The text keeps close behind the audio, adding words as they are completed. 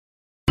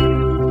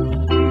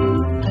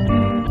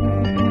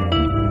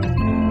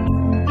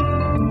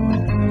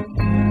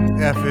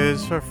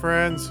is for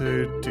friends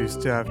who do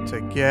stuff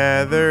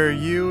together.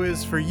 U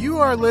is for you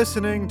are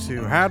listening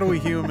to How Do We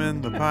Human,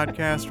 the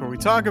podcast where we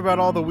talk about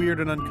all the weird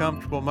and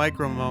uncomfortable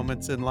micro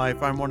moments in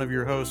life. I'm one of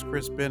your hosts,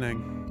 Chris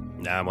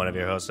Binning. I'm one of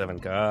your hosts,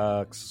 Evan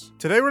Cox.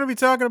 Today we're going to be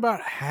talking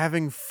about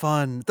having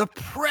fun, the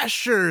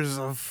pressures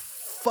of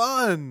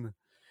fun.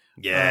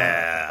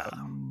 Yeah.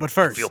 But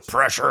first. Feel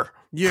pressure.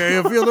 Yeah,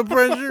 you feel the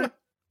pressure?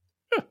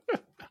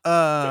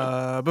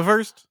 But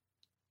first,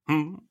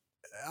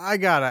 I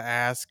gotta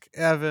ask,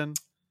 Evan.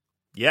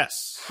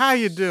 Yes. How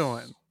you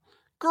doing?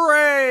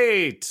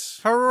 Great.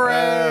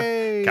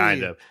 Hooray!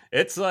 Kind of.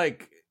 It's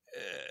like,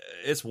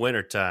 it's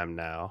wintertime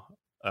now.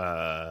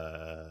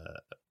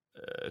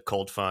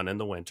 Cold fun in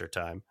the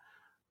wintertime.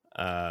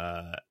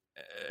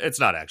 It's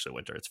not actually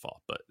winter, it's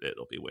fall, but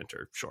it'll be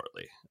winter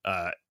shortly.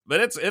 But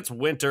it's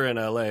winter in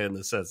LA in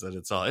the sense that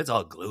it's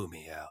all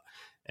gloomy out.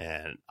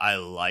 And I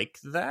like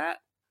that.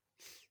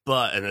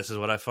 But, and this is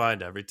what I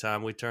find every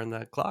time we turn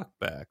that clock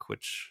back,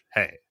 which,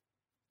 hey,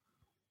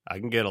 I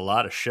can get a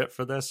lot of shit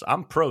for this.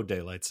 I'm pro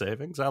daylight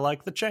savings. I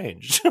like the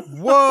change.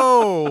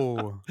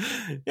 Whoa!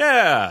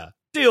 Yeah,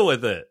 deal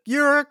with it.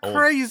 You're a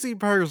crazy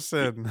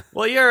person.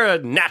 Well, you're a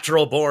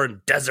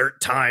natural-born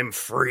desert time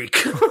freak.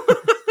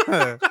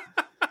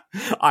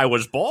 I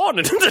was born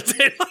into the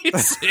daylight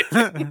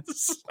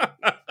savings.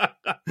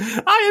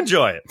 I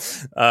enjoy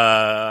it.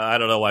 I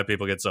don't know why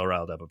people get so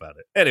riled up about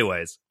it.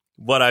 Anyways,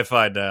 what I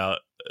find out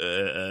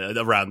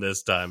around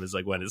this time is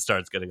like when it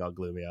starts getting all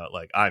gloomy out,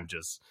 like I'm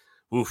just,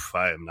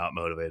 I am not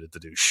motivated to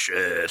do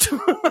shit.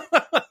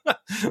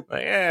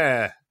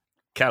 Like,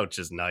 couch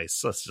is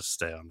nice. Let's just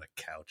stay on the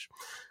couch.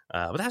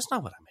 But that's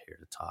not what I'm here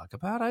to talk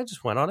about. I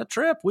just went on a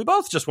trip. We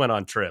both just went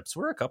on trips.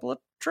 We're a couple of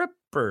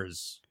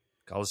trippers.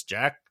 Call us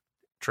Jack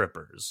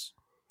Trippers.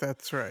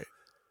 That's right.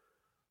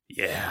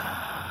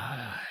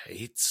 Yeah.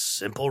 8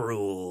 simple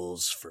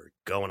rules for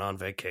going on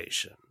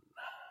vacation.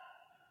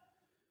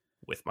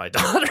 With my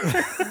daughter.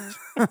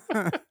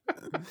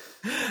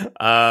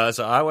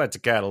 So I went to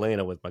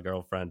Catalina with my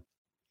girlfriend.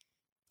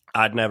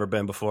 I'd never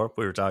been before.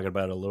 We were talking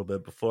about it a little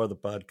bit before the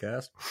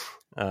podcast.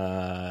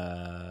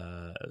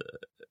 I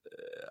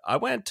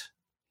went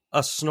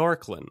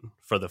snorkeling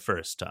for the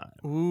first time.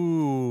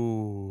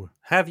 Ooh.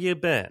 Have you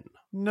been?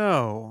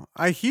 No.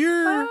 I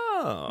hear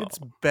it's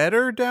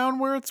better down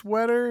where it's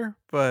wetter,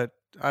 but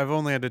I've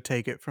only had to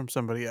take it from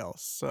somebody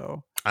else,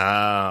 so.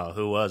 Oh,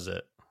 who was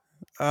it?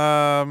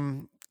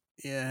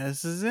 Yeah,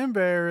 this is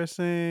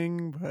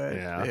embarrassing, but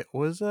It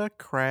was a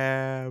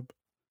crab.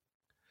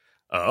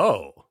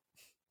 Oh,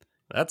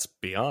 that's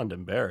beyond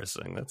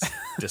embarrassing. That's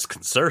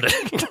disconcerting.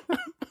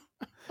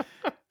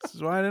 This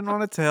is why I didn't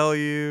want to tell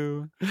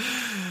you.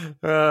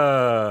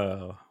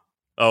 Oh,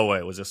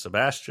 wait, was it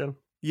Sebastian?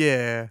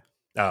 Yeah.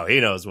 Oh,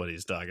 he knows what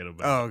he's talking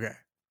about. Oh, okay.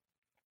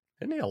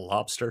 Isn't he a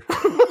lobster?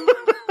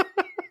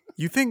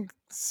 You think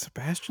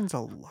Sebastian's a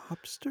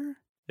lobster?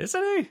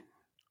 Isn't he?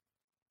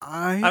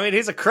 I mean,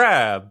 he's a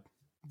crab,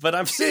 but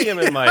I'm seeing him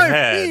in my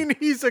head. I mean,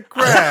 he's a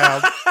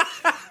crab.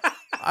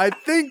 I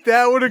think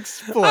that would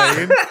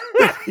explain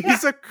that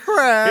he's a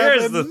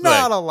crab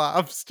not a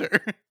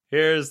lobster.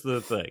 Here's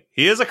the thing.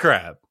 He is a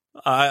crab.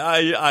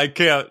 I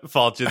can't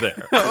fault you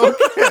there.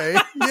 Okay,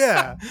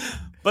 yeah.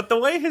 But the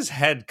way his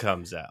head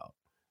comes out,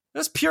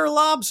 that's pure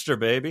lobster,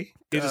 baby.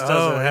 He just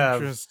doesn't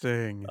have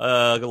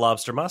a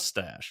lobster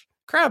mustache.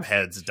 Crab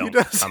heads don't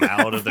come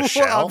out of the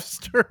shell.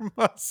 Lobster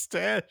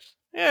mustache.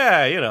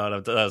 Yeah, you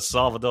know, a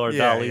Salvador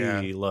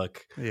Dali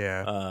look.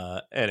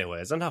 Yeah.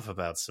 Anyways, enough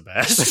about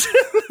Sebastian.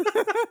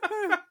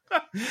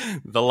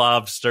 The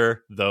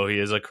lobster, though he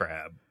is a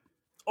crab.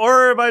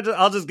 Or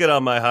I'll just get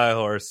on my high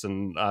horse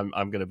and I'm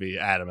going to be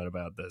adamant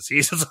about this.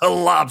 He's a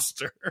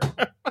lobster.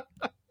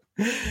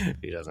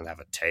 He doesn't have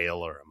a tail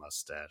or a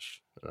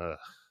mustache.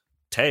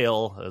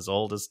 Tail as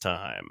old as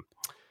time.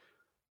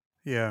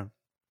 Yeah.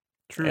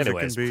 True as it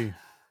can be.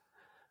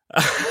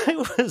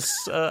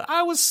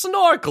 I was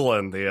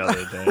snorkeling the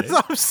other day.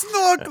 I'm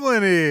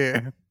snorkeling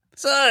here.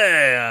 So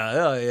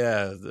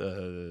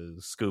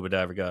scuba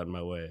diver got in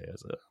my way. I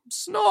was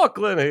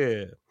snorkeling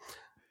here.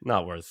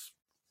 Not worth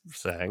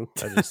saying.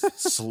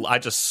 I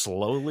just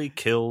slowly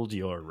killed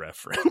your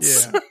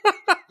reference.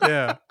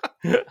 Yeah.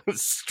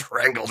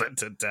 Strangled it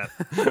to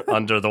death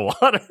under the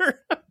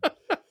water.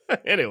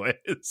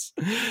 Anyways,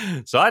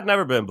 so I'd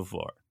never been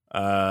before.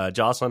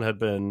 Jocelyn had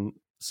been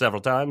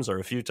several times or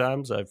a few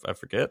times. I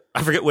forget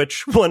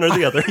which one or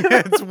the other.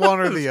 It's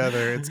one or the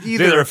other. It's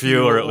either a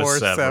few or it was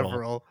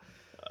several.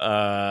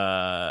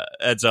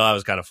 And so I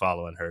was kind of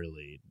following her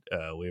lead.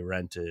 We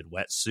rented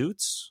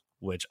wetsuits,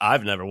 which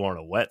I've never worn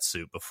a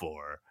wetsuit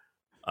before.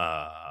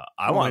 I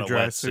want a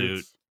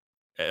wetsuit.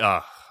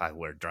 I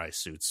wear dry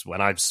suits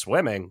when I'm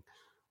swimming.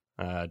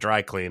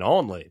 Dry clean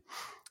only.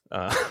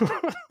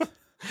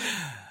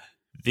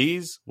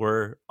 These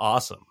were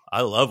awesome.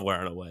 I love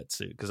wearing a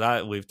wetsuit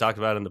because we've talked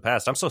about it in the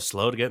past. I'm so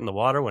slow to get in the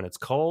water when it's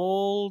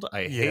cold.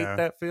 I hate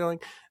that feeling.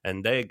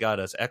 And they got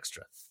us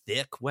extra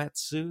thick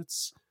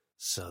wetsuits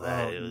so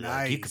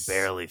that you could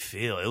barely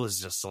feel. It was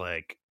just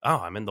like,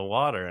 I'm in the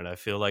water and I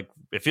feel like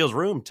it feels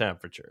room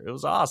temperature. It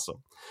was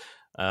awesome.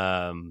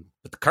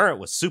 But the current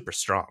was super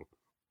strong.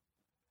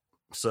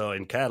 So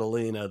in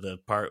Catalina, the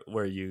part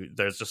where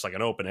there's just like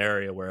an open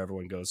area where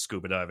everyone goes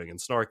scuba diving and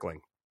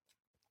snorkeling.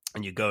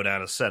 And you go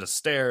down a set of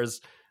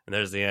stairs, and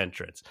there's the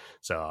entrance.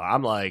 So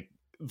I'm like,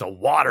 the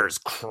water's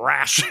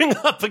crashing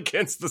up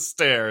against the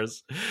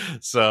stairs.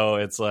 So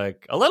it's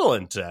like a little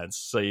intense.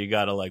 So you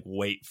got to like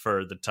wait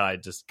for the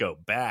tide to go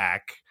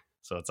back.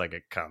 So it's like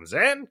it comes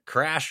in,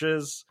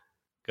 crashes,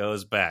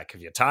 goes back.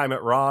 If you time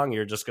it wrong,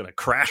 you're just going to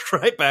crash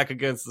right back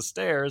against the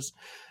stairs.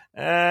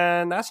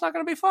 And that's not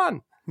going to be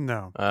fun.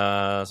 No. So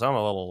I'm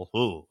a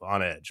little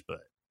on edge, but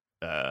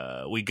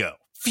we go.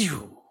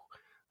 Phew.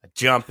 I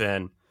jump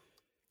in.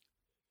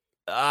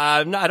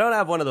 I don't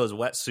have one of those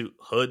wetsuit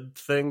hood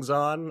things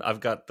on. I've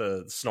got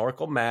the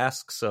snorkel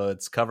mask, so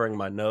it's covering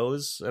my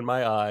nose and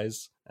my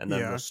eyes, and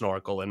then the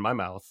snorkel in my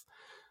mouth.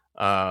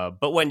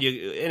 But when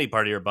any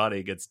part of your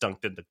body gets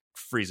dunked into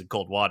freezing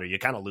cold water, you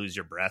kind of lose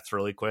your breath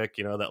really quick.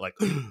 You know, that like,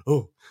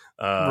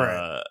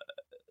 Right.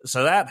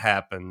 So that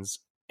happens,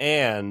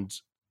 and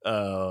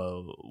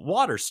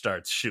water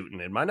starts shooting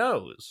in my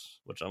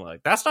nose, which I'm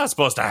like, that's not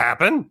supposed to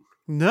happen.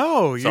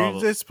 No, So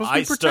it's supposed to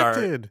be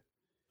protected.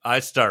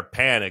 I start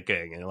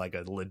panicking and like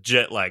a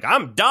legit, like,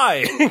 I'm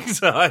dying.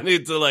 So I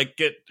need to like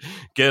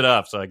get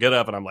up. So I get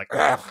up and I'm like,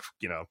 trying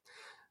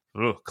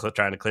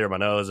to clear my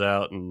nose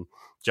out. And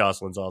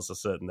Jocelyn's also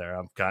sitting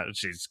there.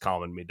 She's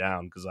calming me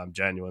down because I'm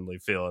genuinely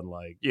feeling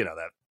like,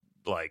 that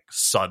like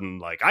sudden,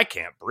 like I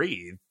can't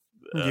breathe.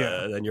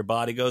 Then your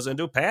body goes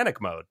into panic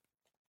mode.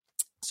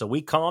 So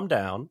we calm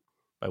down.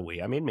 By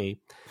we, I mean me.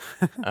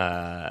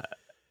 And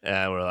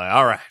we're like,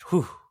 all right,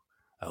 whew,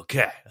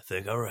 okay, I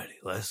think I'm ready.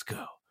 Let's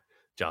go.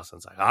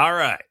 Jocelyn's like, all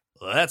right,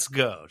 let's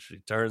go. She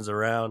turns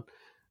around,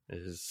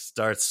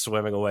 starts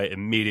swimming away,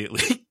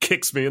 immediately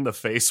kicks me in the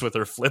face with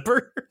her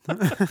flipper.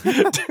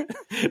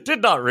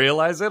 Did not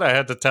realize it. I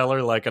had to tell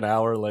her like an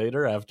hour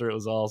later after it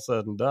was all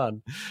said and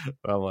done.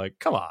 But I'm like,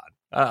 come on.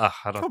 I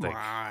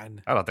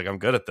don't think I'm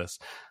good at this.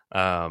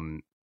 But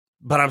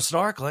I'm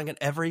snorkeling, and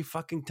every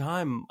fucking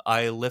time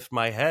I lift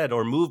my head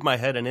or move my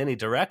head in any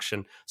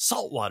direction,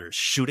 salt water's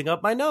shooting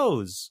up my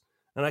nose.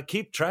 And I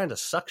keep trying to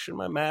suction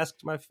my mask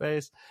to my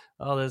face.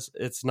 All this,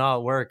 it's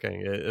not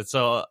working.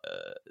 So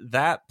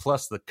that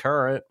plus the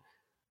current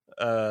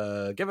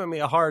giving me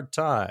a hard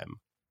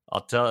time.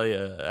 I'll tell you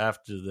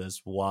after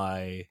this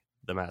why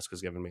the mask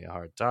is giving me a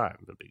hard time.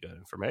 It'll be good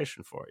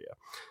information for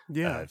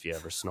you. Yeah. If you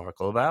ever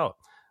snorkel about.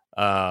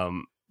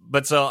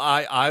 But so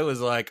I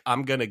was like,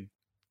 I'm going to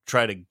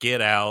try to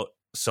get out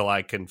so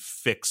I can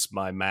fix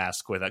my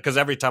mask with it. Because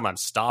every time I'm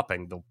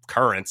stopping, the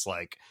current's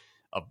like,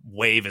 a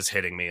wave is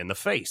hitting me in the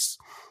face.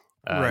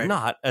 Right.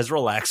 Not as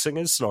relaxing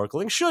as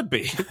snorkeling should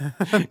be.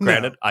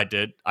 Granted, I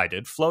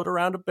did float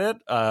around a bit.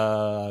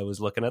 I was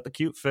looking at the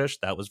cute fish.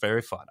 That was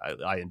very fun.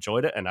 I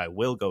enjoyed it, and I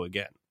will go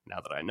again now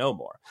that I know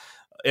more.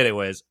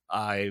 Anyways,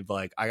 I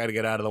got to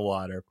get out of the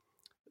water.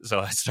 So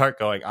I start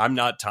going. I'm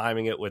not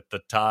timing it with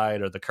the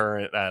tide or the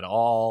current at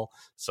all.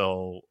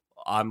 So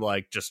I'm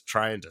like just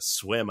trying to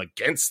swim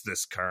against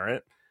this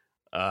current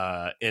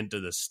into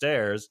the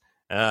stairs.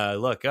 I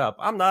look up.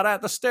 I'm not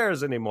at the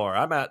stairs anymore.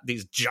 I'm at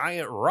these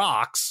giant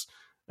rocks,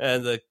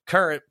 and the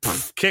current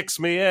kicks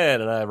me in,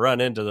 and I run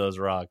into those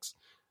rocks.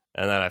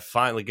 And then I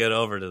finally get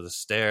over to the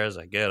stairs.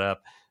 I get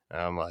up,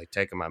 and I'm like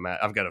taking my mask.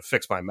 I've got to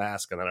fix my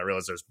mask, and then I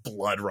realize there's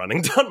blood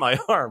running down my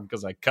arm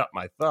because I cut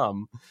my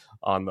thumb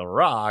on the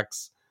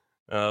rocks.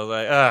 And I was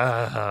like,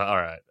 all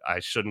right,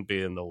 I shouldn't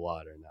be in the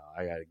water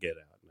now. I got to get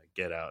out. And I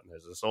get out, and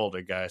there's this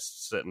older guy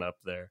sitting up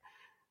there.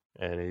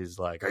 And he's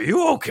like, "Are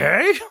you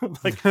okay?" I'm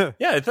like,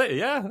 "Yeah, I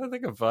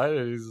think I'm fine."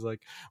 And he's like,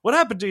 "What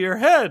happened to your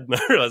head?" And I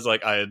realized,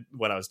 like,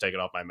 when I was taking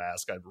off my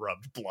mask, I'd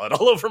rubbed blood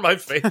all over my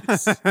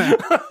face.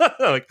 I'm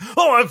like,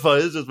 "Oh, I'm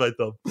fine. It's just my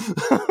thumb."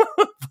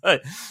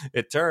 But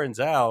it turns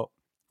out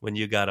when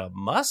you got a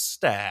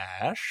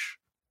mustache,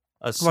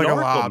 a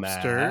snorkel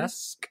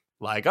mask,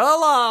 like a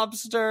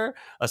lobster,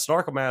 a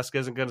snorkel mask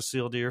isn't going to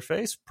seal to your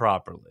face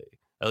properly.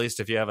 At least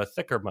if you have a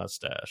thicker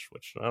mustache,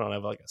 which I don't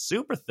have like a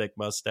super thick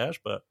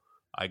mustache, but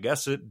I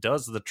guess it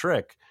does the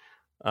trick.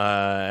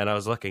 And I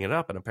was looking it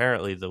up, and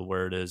apparently the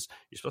word is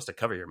you're supposed to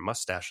cover your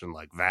mustache in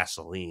like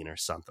Vaseline or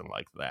something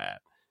like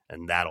that,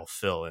 and that'll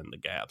fill in the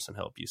gaps and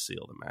help you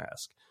seal the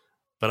mask.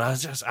 But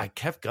I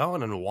kept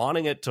going and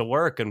wanting it to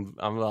work, and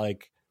I'm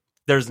like,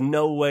 there's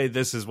no way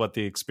this is what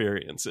the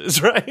experience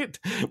is, right?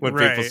 When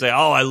people say,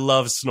 "Oh, I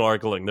love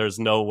snorkeling," there's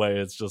no way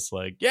it's just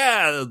like,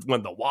 yeah,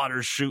 when the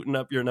water's shooting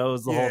up your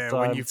nose the whole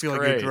time, when you feel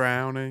like you're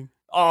drowning.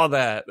 All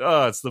that.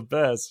 Oh, it's the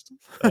best.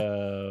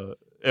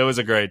 It was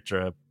a great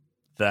trip.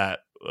 That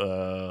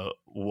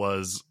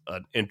was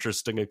an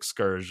interesting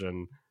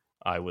excursion.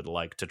 I would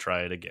like to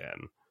try it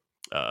again.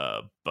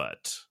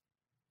 But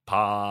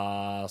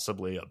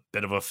possibly a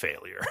bit of a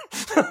failure.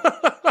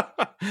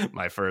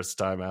 My first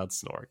time out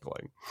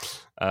snorkeling.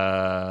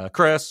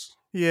 Chris?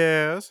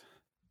 Yes?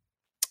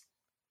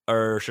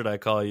 Or should I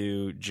call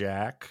you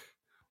Jack?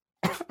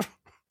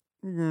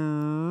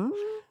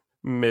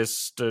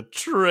 Mr.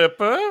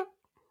 Tripper?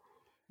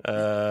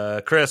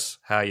 Chris,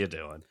 how you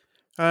doing?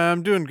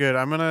 I'm doing good.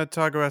 I'm going to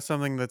talk about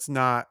something that's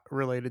not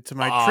related to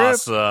my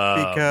Awesome.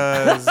 trip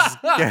because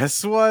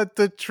guess what?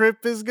 The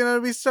trip is going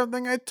to be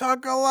something I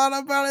talk a lot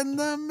about in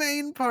the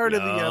main part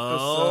of the episode.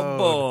 Oh,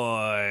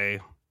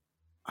 boy.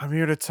 I'm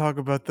here to talk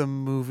about the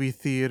movie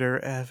theater,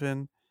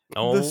 Evan.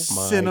 Oh, The my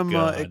cinema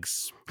God.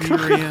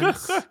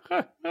 experience.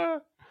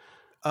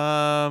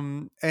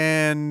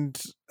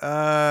 And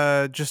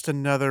just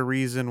another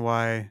reason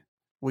why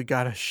we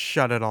got to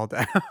shut it all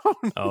down.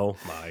 Oh,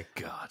 my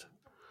God.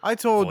 I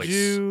told Voice.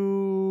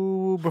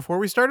 you before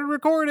we started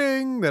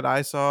recording that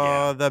I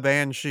saw the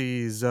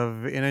Banshees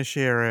of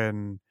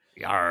Inisherin.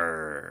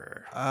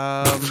 Yarr.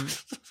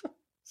 Is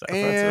that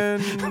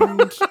offensive?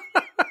 And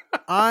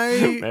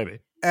I, Maybe.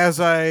 as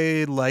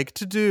I like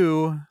to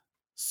do,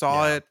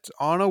 saw Yeah. it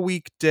on a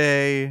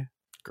weekday,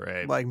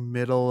 Great. like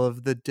middle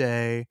of the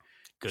day.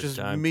 Good Just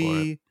time for it.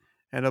 me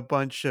and a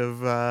bunch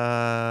of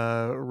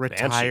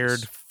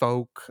retired Banshees.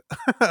 folk.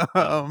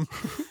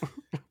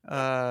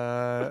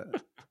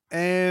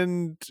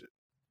 And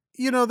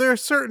there are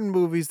certain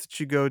movies that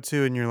you go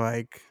to and you're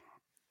like,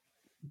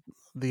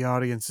 the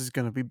audience is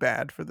going to be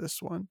bad for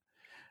this one.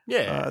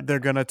 Yeah. They're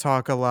going to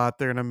talk a lot.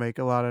 They're going to make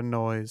a lot of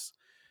noise.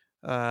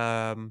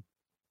 Those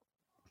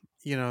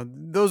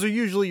are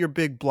usually your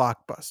big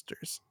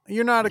blockbusters.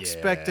 You're not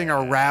expecting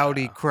a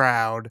rowdy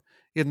crowd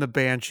in the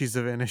Banshees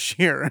of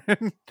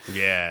Inisherin.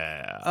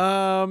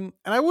 Yeah. And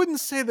I wouldn't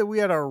say that we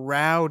had a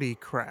rowdy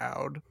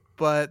crowd,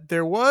 but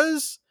there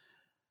was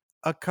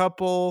a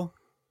couple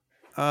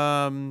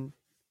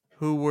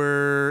who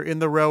were in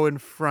the row in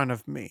front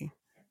of me.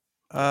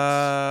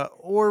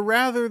 Or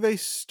rather, they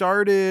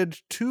started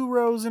 2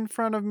 rows in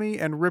front of me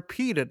and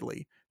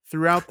repeatedly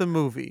throughout the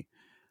movie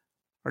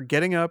are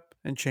getting up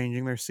and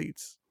changing their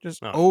seats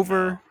just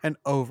over and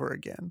over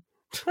again.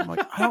 I'm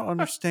like, I don't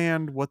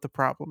understand what the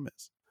problem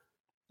is.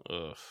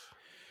 Ugh.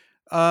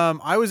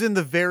 I was in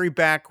the very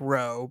back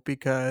row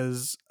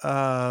because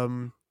I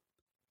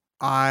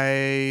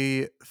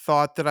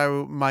thought that I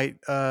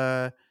might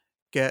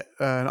get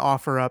an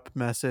offer up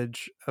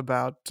message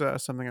about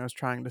something I was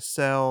trying to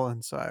sell,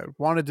 and so I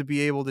wanted to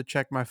be able to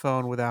check my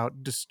phone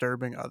without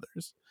disturbing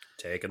others.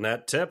 Taking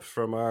that tip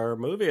from our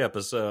movie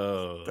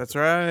episode. That's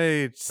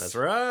right. That's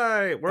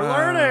right. We're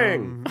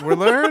learning. We're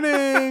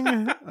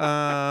learning.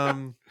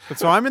 But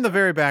so I'm in the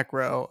very back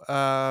row.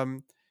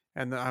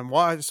 And I'm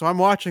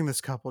watching this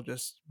couple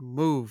just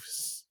move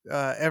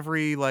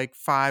every like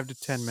 5 to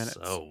 10 minutes.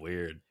 So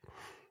weird.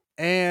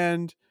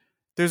 And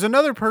there's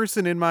another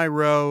person in my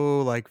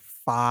row, like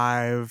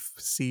 5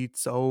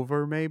 seats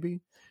over,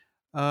 maybe.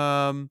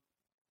 And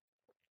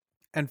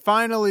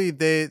finally,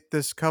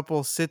 this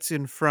couple sits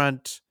in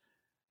front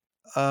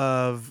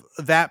of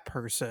that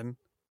person,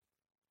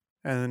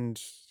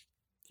 and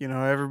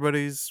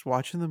everybody's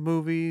watching the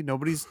movie.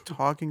 Nobody's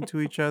talking to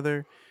each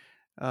other.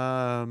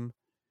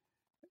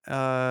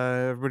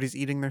 Everybody's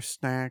eating their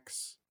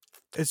snacks.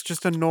 It's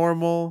just a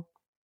normal,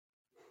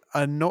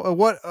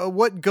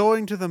 what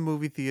going to the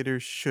movie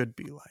theater should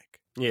be like.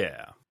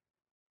 Yeah.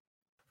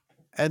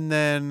 And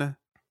then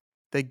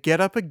they get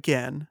up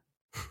again.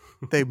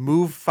 They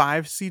move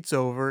 5 seats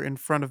over in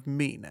front of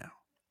me now.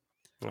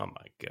 Oh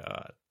my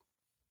God.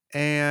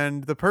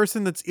 And the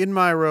person that's in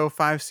my row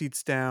 5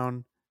 seats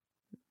down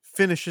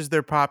finishes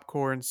their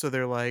popcorn, so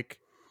they're like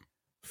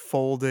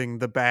folding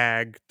the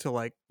bag to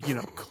like,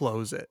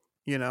 close it,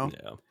 Yeah.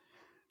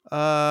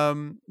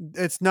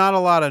 It's not a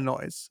lot of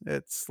noise.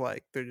 It's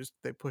like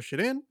they push it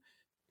in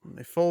and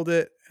they fold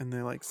it and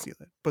they like seal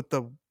it. But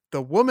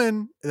the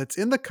woman that's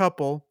in the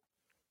couple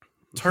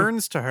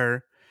turns to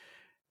her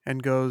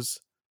and goes,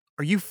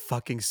 "Are you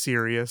fucking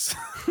serious?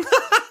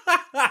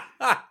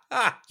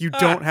 You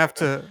don't have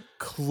to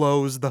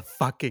close the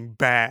fucking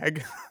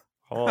bag."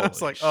 I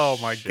was like, "Oh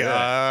my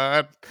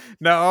God,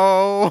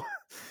 no."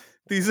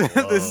 This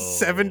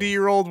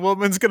 70-year-old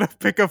woman's gonna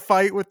pick a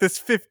fight with this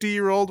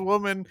 50-year-old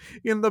woman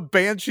in the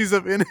Banshees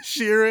of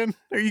Inisherin.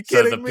 Are you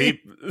kidding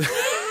me?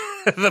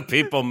 The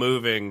people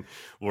moving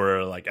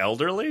were like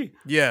elderly?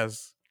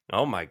 Yes.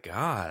 Oh my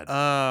God.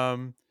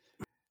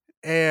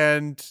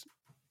 And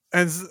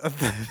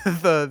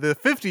the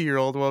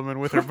 50-year-old woman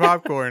with her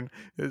popcorn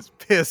is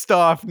pissed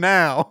off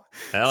now.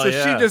 Hell so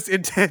yeah. she just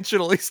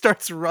intentionally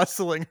starts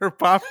rustling her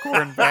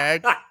popcorn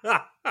bag.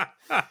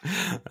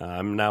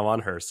 I'm now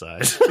on her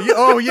side.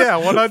 Oh yeah,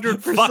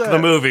 100%. Fuck the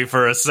movie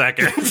for a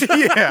second.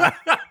 Yeah.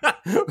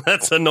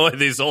 Let's annoy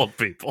these old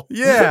people.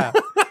 Yeah.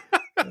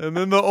 And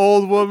then the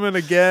old woman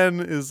again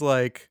is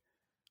like,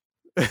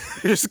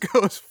 just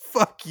goes,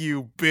 "Fuck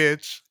you,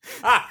 bitch."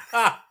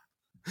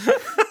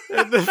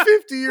 And the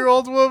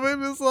 50-year-old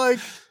woman is like,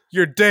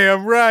 "You're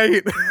damn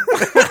right."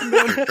 And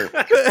then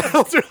the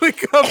elderly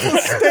couple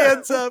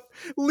stands up,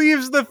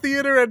 leaves the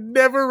theater, and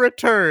never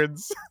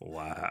returns.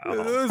 Wow.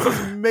 This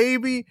is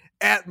maybe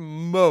at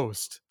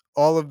most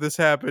all of this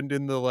happened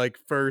in the like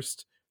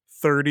first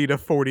 30 to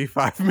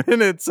 45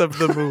 minutes of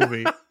the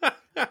movie.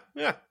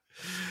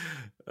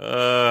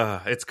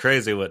 It's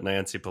crazy what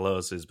Nancy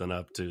Pelosi's been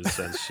up to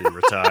since she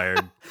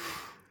retired.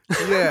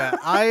 Yeah,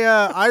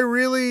 I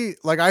really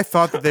like. I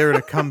thought that they were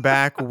to come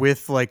back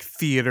with like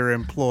theater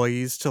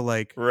employees to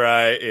like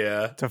Right,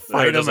 yeah. to They're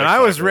fight them, just and like,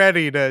 I was "Fuck it."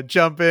 ready to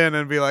jump in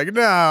and be like,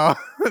 no,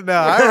 no,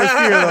 I was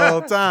here the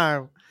whole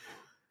time.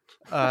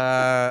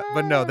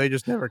 But no, they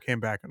just never came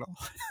back at all.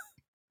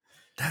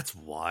 That's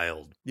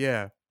wild.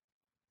 Yeah,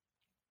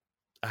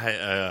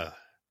 Yeah.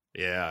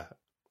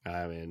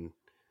 I mean,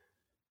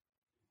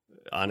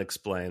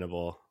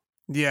 unexplainable.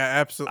 yeah,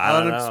 absolutely I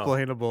don't know.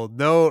 unexplainable.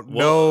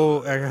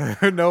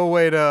 No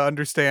way to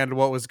understand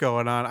what was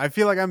going on. I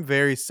feel like I'm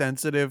very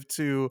sensitive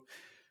to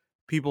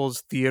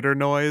people's theater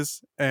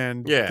noise,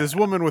 and Yeah. this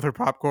woman with her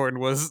popcorn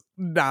was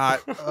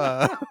not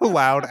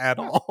loud at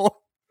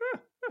all.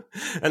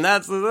 And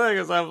that's the thing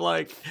is I'm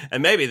like,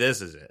 and maybe this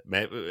is it.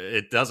 Maybe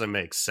it doesn't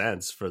make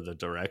sense for the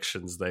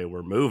directions they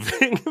were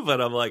moving,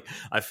 but I'm like,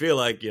 I feel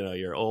like,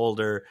 you're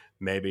older.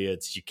 Maybe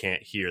it's you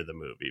can't hear the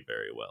movie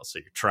very well. So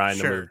you're trying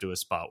to move to a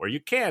spot where you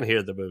can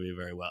hear the movie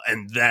very well.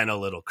 And then a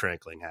little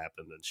crinkling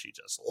happened and she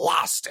just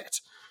lost it.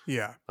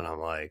 Yeah. And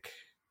I'm like,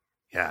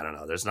 yeah, I don't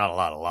know. There's not a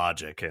lot of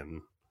logic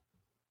in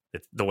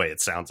the way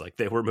it sounds like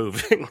they were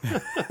moving.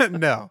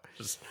 No.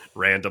 Just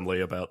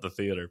randomly about the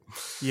theater.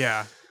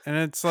 Yeah. And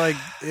it's like,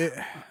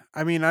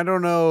 I mean, I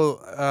don't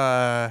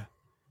know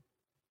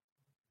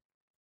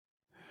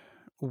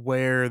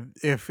where,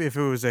 if it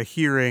was a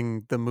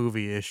hearing the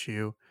movie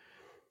issue.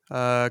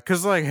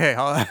 Because, like, hey,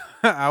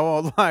 I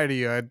won't lie to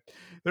you.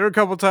 There were a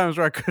couple times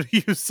where I could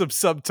have used some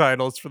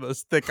subtitles for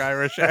those thick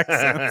Irish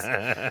accents.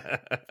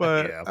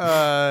 But,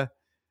 yeah.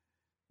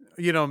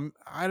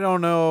 I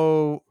don't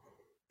know.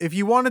 If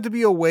you wanted to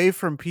be away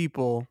from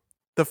people,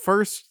 the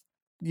first,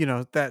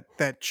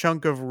 that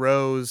chunk of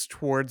rows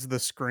towards the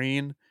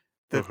screen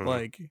that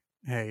like,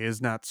 hey,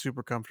 is not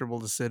super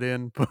comfortable to sit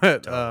in,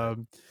 but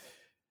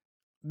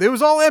it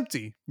was all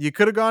empty. You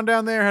could have gone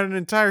down there, had an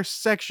entire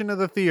section of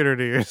the theater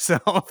to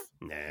yourself.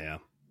 Yeah.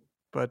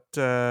 But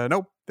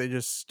nope, they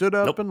just stood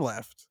up and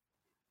left.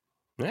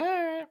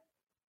 Good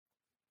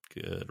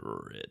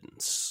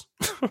riddance.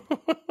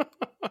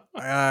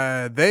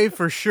 They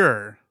for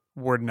sure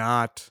were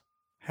not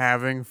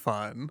having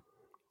fun.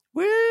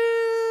 Woo!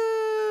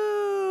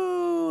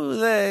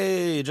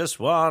 They just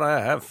want to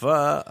have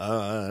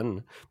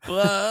fun,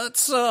 but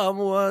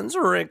someone's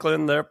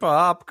wrinkling their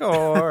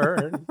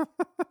popcorn.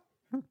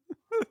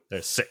 They're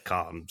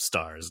sitcom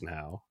stars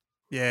now.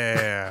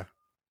 Yeah.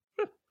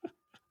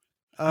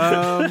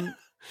 Do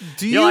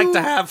you like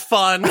to have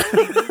fun?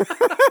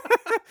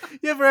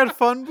 You ever had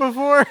fun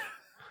before?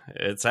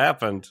 It's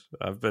happened.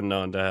 I've been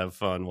known to have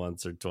fun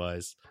once or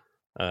twice.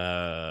 Just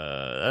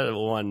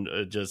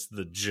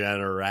the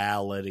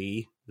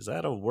generality. Is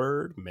that a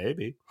word?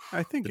 Maybe.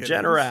 I think the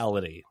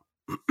generality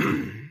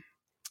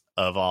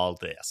of all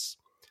this.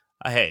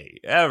 Hey,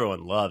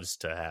 everyone loves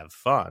to have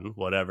fun,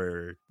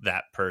 whatever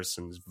that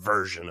person's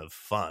version of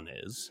fun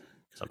is.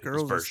 Some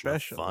people's version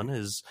of fun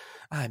is,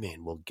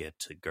 we'll get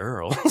to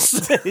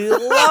girls. They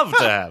love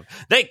to have.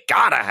 They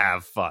gotta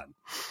have fun.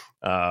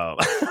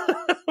 But,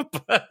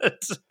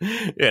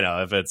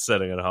 if it's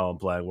sitting at home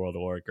playing World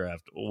of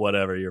Warcraft,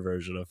 whatever your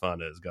version of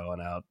fun is,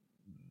 going out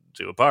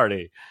to a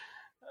party.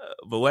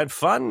 But when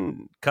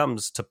fun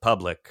comes to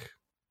public,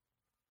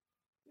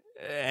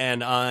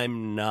 and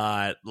I'm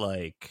not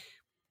like,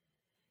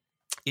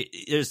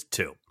 there's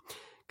two.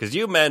 Because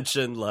you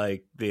mentioned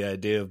like the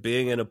idea of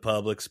being in a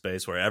public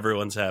space where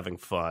everyone's having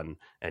fun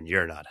and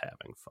you're not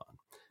having fun.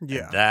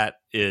 Yeah. And that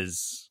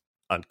is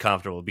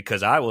uncomfortable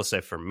because I will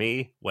say for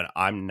me, when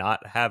I'm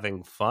not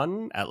having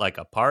fun at like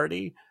a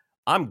party,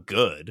 I'm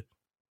good.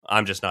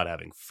 I'm just not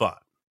having fun.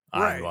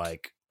 Right. I'm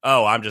like,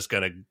 I'm just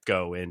going to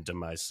go into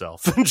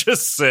myself and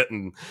just sit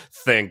and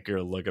think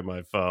or look at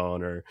my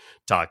phone or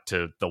talk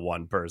to the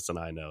one person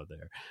I know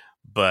there.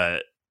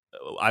 But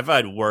I've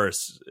had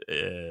worse.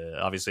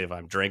 Obviously, if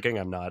I'm drinking,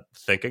 I'm not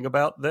thinking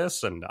about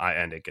this, and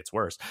it gets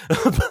worse.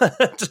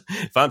 But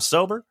if I'm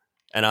sober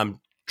and I'm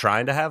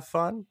trying to have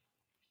fun,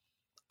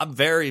 I'm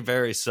very,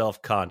 very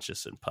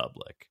self-conscious in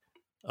public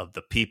of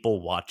the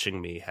people watching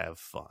me have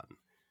fun,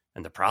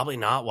 and they're probably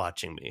not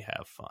watching me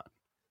have fun.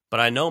 But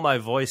I know my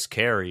voice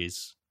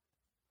carries,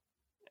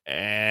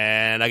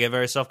 and I get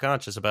very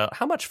self-conscious about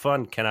how much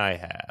fun can I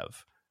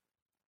have.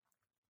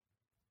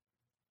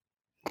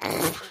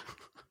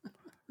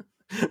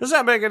 Does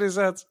that make any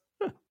sense?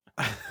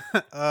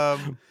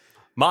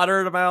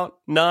 Moderate amount?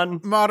 None?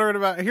 Moderate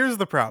amount. Here's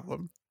the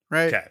problem,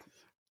 right? Okay.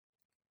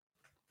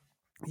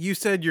 You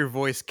said your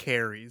voice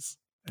carries.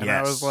 And yes.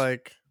 I was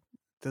like,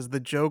 does the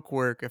joke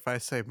work if I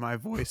say my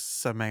voice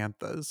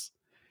Samantha's?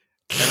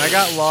 And I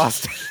got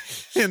lost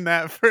in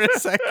that for a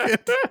second.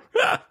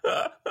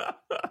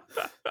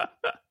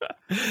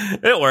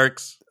 It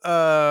works.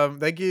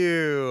 Thank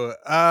you.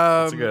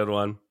 That's a good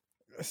one.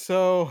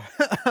 So,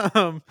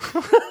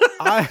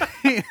 I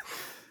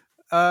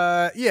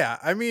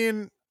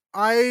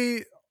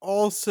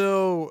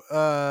also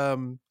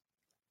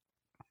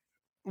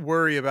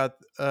worry about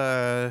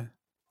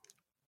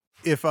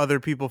if other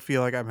people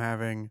feel like I'm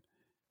having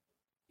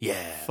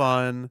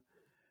fun.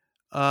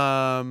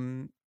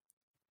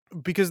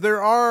 because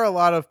there are a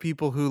lot of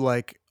people who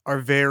like are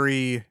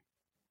very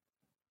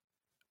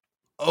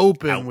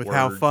open with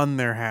how Outward. fun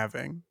they're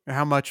having,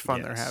 how much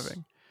fun they're Yes.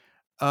 having.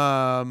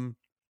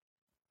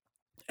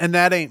 And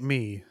that ain't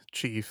me,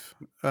 Chief.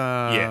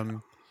 Yeah.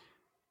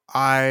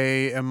 I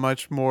am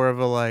much more of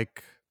a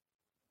like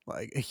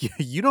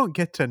you don't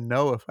get to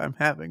know if I'm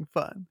having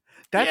fun.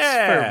 That's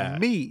for Yeah.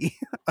 me.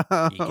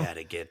 You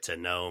gotta get to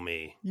know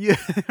me. Yeah,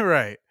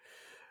 right.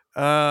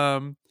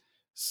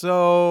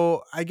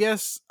 So I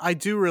guess I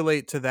do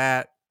relate to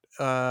that.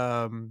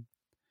 When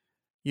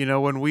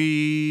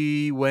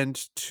we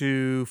went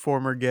to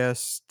former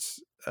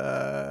guest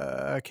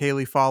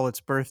Kaylee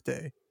Follett's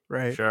birthday,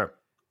 right? Sure.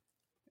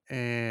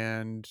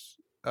 And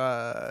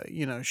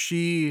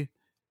she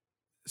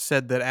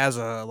said that as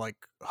a like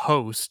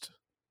host,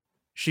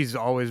 she's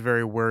always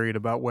very worried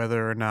about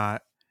whether or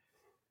not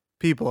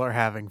people are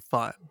having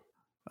fun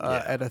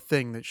Yeah. at a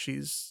thing that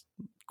she's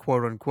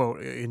quote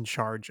unquote in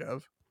charge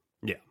of.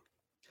 Yeah.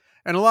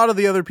 And a lot of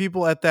the other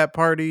people at that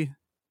party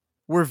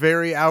were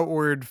very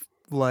outward,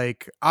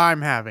 like,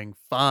 I'm having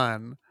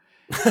fun.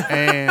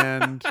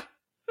 And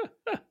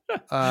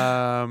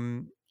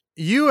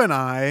you and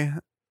I,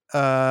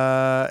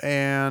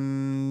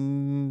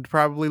 and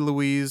probably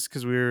Louise,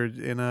 because we were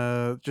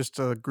in just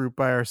a group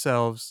by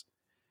ourselves.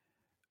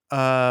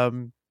 I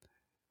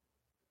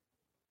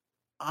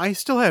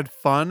still had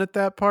fun at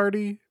that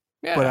party,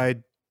 Yeah. but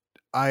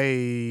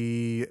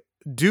I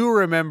do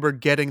remember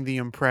getting the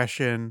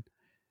impression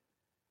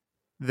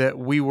that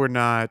we were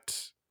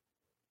not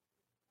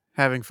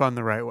having fun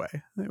the right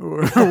way. We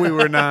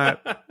were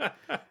not.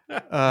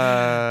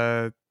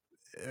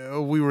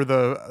 We were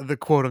the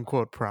quote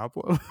unquote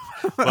problem.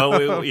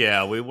 Well,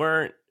 we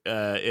weren't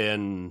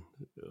in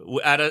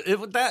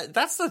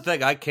that's the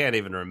thing I can't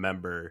even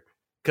remember,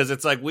 because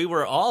it's like we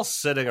were all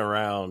sitting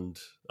around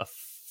a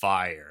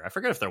fire. I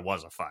forget if there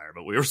was a fire,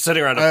 but we were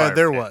sitting around a fire.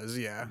 There pit. was,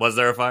 yeah. Was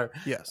there a fire?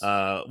 Yes.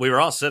 We were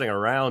all sitting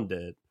around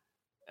it,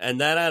 and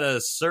then at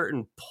a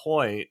certain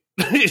point,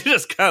 you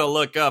just kind of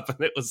look up,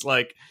 and it was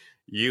like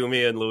you,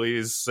 me, and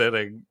Louise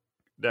sitting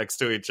next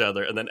to each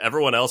other, and then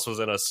everyone else was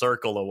in a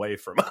circle away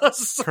from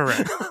us.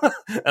 Correct.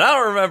 And I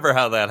don't remember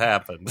how that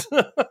happened,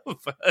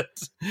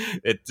 but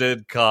it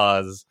did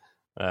cause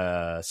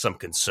some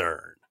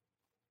concern.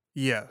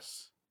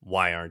 Yes.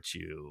 Why aren't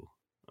you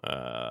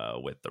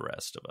with the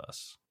rest of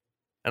us?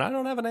 And I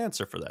don't have an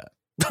answer for that.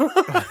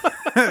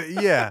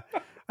 Yeah.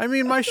 I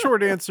mean, my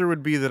short answer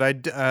would be that I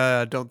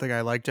don't think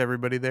I liked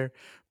everybody there.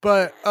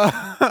 But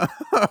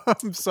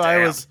so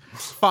I was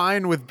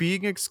fine with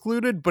being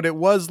excluded, but it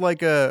was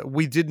like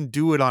we didn't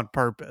do it on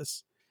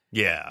purpose.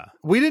 Yeah.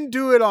 We didn't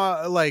do it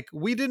on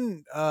we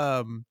didn't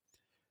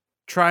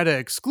try to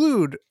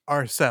exclude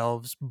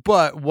ourselves,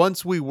 but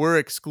once we were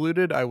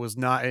excluded, I was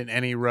not in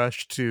any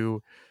rush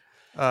to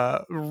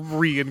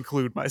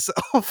re-include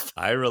myself.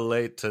 I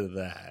relate to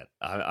that.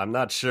 I'm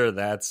not sure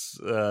that's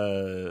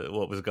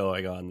what was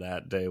going on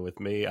that day with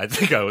me. I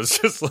think I was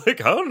just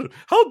like, how'd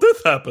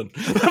this happen?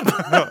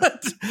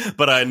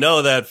 but I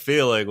know that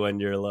feeling when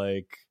you're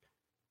like,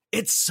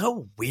 it's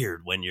so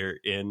weird when you're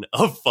in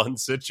a fun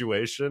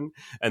situation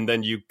and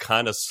then you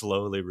kind of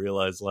slowly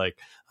realize, like,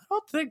 I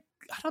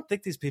don't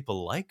think these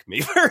people like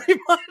me very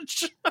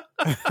much.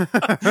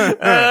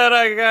 And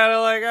I kind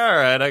of like, all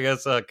right, I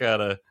guess I'll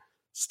kind of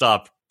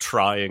stop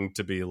trying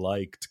to be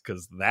liked,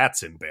 because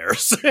that's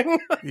embarrassing.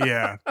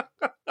 Yeah.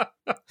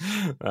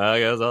 I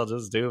guess I'll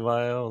just do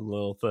my own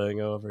little thing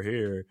over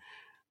here.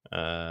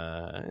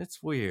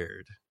 It's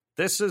weird.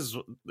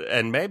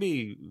 And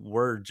maybe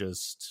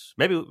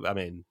I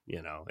mean,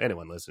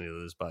 anyone listening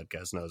to this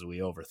podcast knows we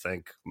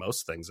overthink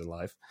most things in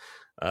life.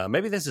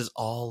 Maybe this is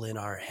all in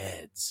our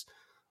heads.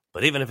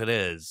 But even if it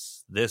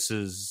is, this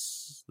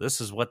is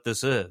what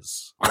this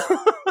is.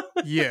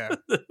 Yeah.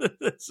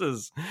 This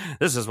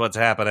is what's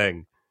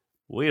happening.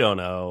 We don't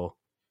know.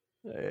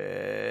 I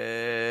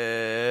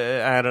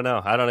don't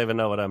know. I don't even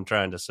know what I'm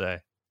trying to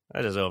say.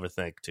 I just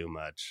overthink too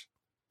much.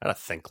 I gotta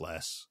think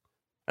less.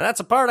 And that's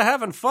a part of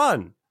having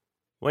fun.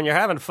 When you're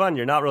having fun,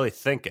 you're not really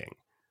thinking.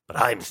 But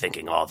I'm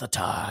thinking all the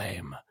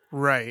time.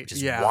 Right. Which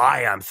is yeah.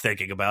 why I'm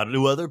thinking about it.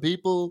 Do other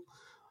people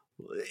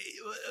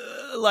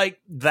like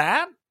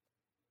that?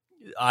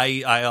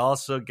 I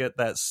also get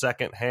that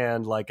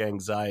secondhand like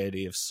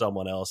anxiety if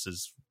someone else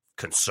is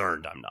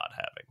concerned I'm not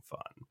having fun.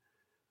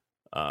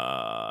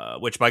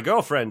 Which my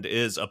girlfriend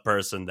is a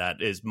person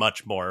that is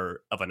much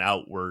more of an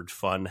outward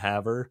fun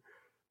haver.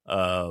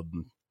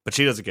 But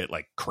she doesn't get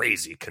like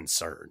crazy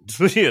concerned.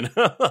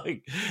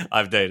 Like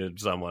I've dated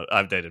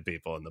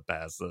people in the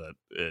past that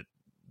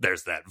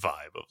there's that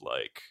vibe of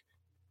like,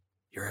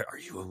 are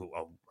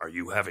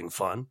you having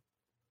fun?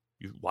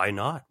 Why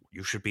not?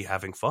 You should be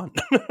having fun.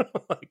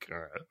 Like,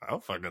 I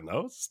don't fucking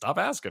know. Stop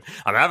asking.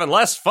 I'm having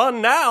less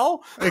fun now.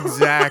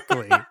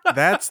 Exactly.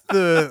 That's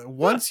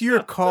once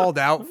you're called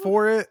out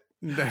for it,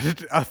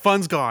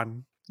 fun's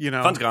gone.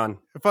 Fun's gone.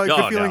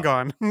 Good feeling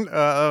gone.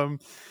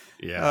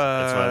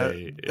 Yeah,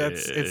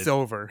 it's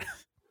over.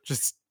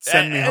 Just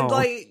send me home.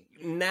 Like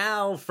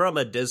now, from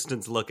a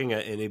distance, looking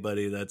at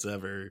anybody that's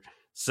ever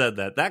said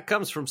that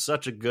comes from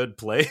such a good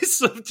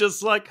place of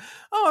just like,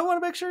 oh, I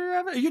want to make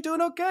sure you're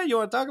doing okay. You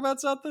want to talk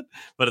about something?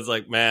 But it's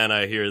like, man,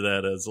 I hear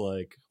that as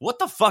like, what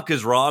the fuck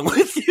is wrong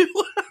with you?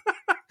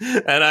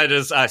 And I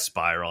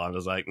spiral. I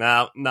was like,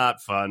 no,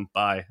 not fun.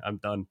 Bye. I'm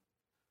done.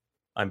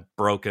 I'm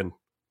broken.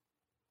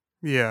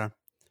 Yeah.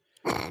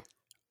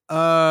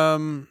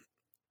 I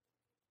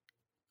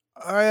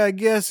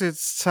guess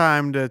it's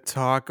time to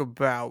talk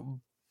about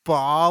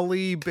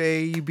Bali,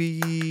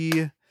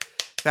 baby.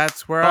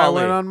 That's where I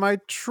went Bali. on my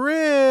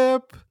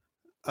trip.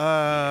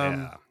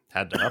 Yeah.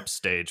 Had to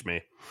upstage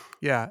me.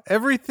 Yeah,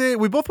 everything.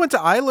 We both went to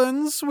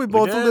islands. We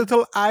both did.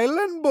 little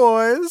island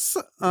boys.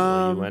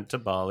 Well, you went to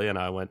Bali and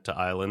I went to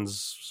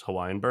Islands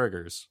Hawaiian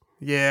Burgers.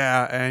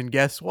 Yeah, and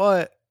guess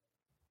what?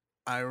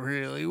 I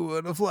really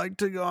would have liked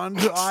to gone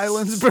to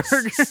Islands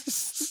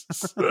Burgers.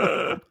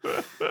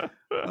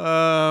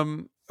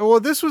 Well,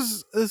 this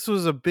was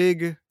a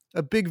big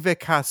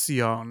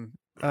vacation.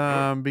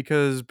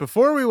 Because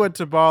before we went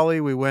to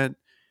Bali, we went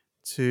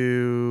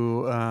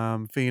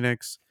to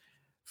Phoenix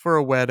for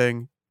a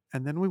wedding,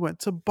 and then we went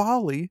to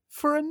Bali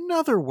for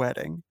another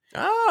wedding.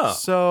 Oh,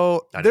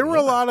 so I there didn't were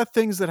know a that. lot of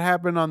things that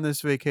happened on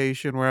this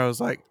vacation where I was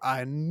like,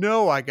 I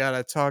know I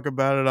gotta talk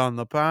about it on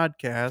the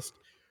podcast,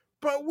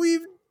 but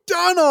we've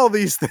done all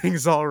these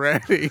things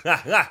already.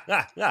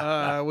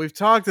 We've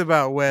talked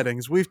about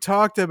weddings. We've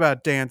talked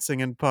about dancing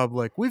in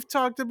public. We've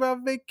talked about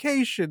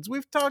vacations.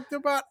 We've talked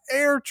about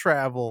air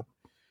travel.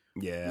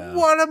 Yeah.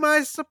 What am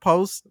I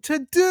supposed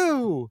to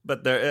do?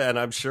 But there, and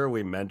I'm sure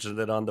we mentioned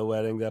it on the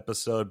wedding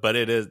episode, but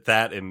it is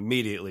that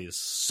immediately is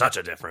such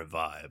a different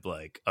vibe,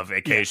 like a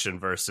vacation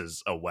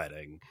versus a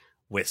wedding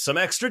with some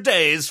extra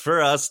days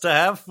for us to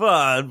have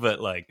fun. But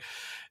like,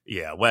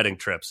 yeah, wedding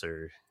trips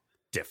are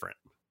different.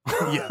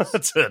 Yes.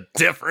 It's a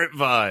different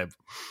vibe.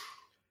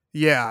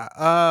 Yeah.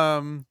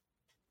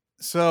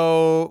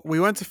 So we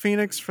went to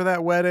Phoenix for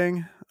that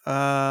wedding.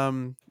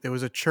 It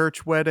was a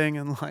church wedding,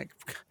 and like,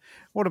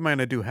 what am I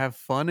gonna do? Have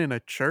fun in a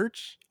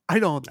church? I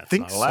don't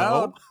think not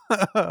allowed. so.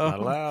 Not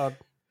allowed.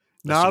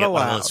 Not One of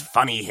allowed. those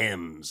funny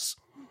hymns.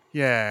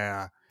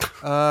 Yeah.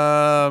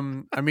 I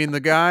mean, the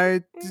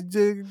guy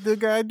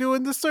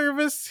doing the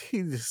service,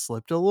 he just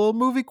slipped a little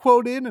movie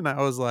quote in, and I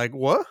was like,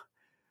 "What?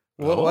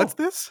 Oh. What's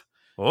this?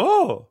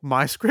 Oh,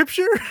 My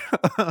scripture?"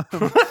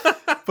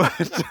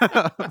 But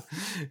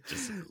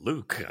just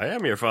Luke, I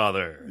am your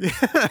father.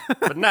 yeah.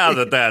 But now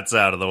that that's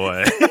out of the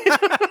way.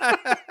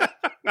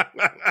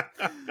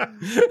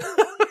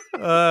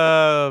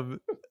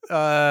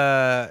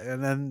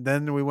 And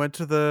then we went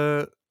to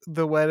the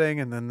wedding,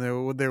 and then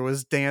there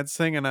was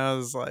dancing, and I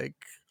was like,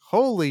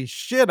 holy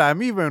shit,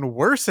 I'm even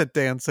worse at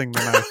dancing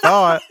than I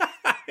thought.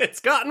 It's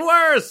gotten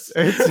worse.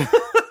 It's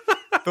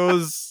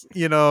those,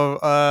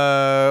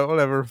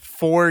 whatever,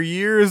 4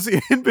 years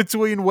in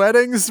between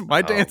weddings,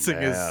 my dancing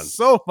man. is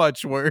so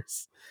much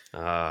worse.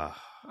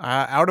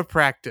 Out of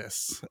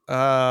practice.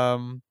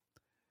 And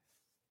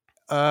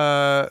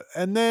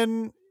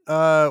then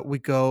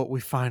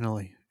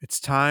it's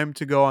time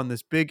to go on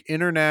this big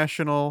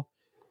international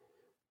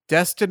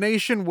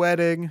destination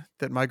wedding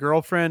that my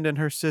girlfriend and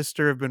her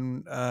sister have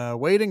been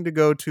waiting to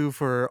go to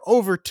for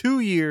over 2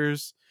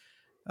 years.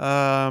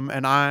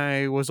 And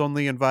I was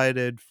only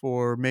invited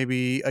for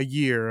maybe a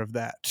year of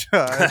that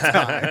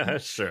time.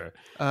 Sure.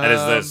 And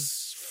is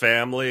this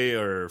family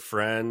or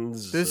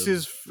friends? This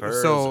is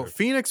or?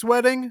 Phoenix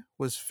wedding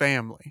was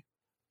family.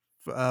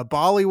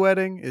 Bali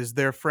wedding is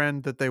their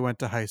friend that they went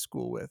to high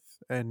school with,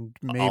 and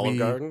maybe Olive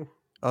Garden?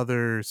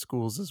 other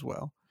schools as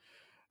well.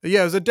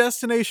 Yeah, it was a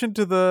destination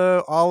to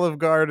the Olive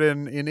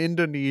Garden in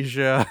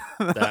Indonesia.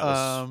 That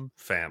was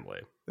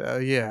family.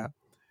 Yeah.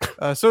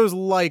 So it was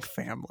like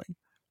family.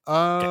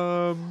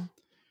 But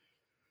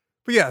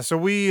yeah, so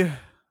we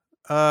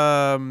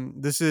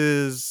this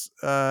is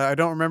I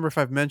don't remember if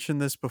I've mentioned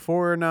this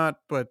before or not,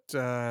 but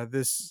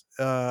this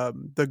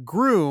the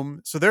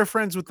groom, so they're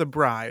friends with the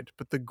bride,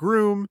 but the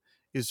groom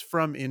is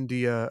from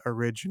India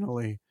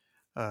originally.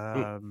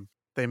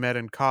 They met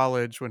in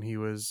college when he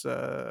was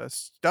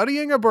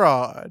studying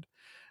abroad.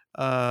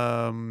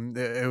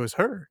 It was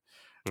her.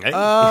 Hey.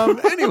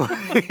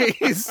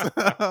 Anyways,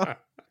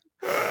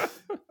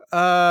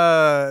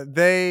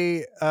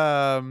 they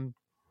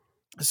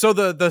so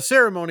the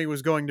ceremony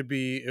was going to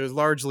be, it was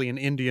largely an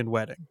Indian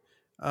wedding,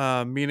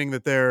 meaning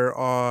that there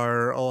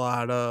are a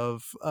lot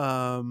of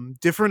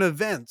different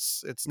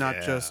events. It's not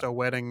just a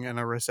wedding and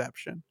a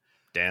reception.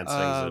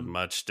 Dancing's a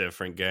much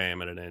different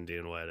game at an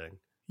Indian wedding.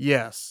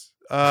 Yes.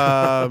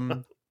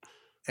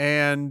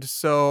 And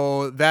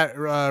so that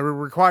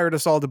required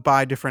us all to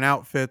buy different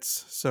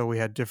outfits. So we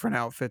had different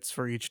outfits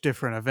for each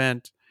different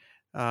event.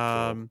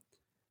 Cool.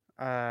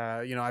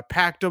 I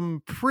packed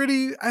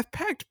pretty well.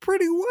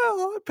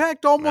 I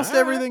packed almost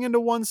everything into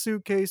one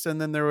suitcase.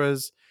 And then there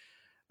was,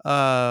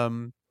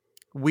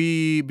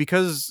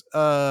 because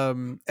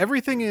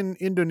everything in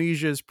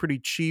Indonesia is pretty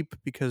cheap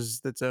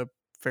because that's a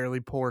fairly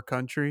poor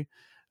country,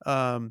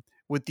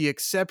 with the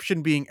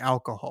exception being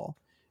alcohol.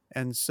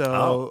 And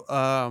so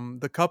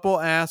the couple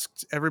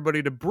asked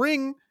everybody to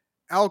bring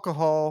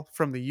alcohol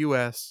from the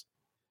US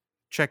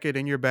check it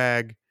in your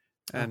bag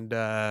and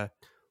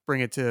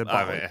bring it to Bali.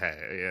 I mean,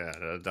 hey,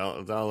 yeah,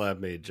 don't let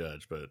me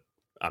judge, but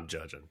I'm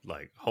judging.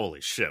 Like,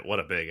 holy shit, what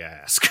a big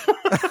ask.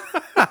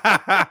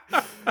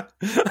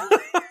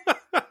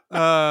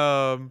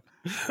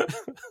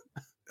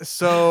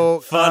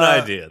 So fun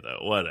idea though.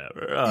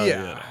 Whatever.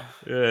 Yeah.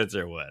 You know, it's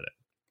their wedding.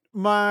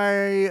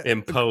 My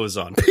Impose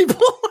on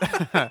people.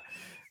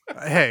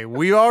 Hey,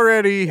 we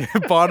already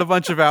bought a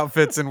bunch of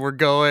outfits and we're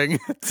going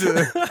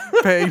to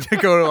paying to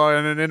go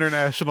on an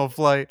international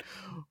flight.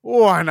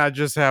 Why not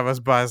just have us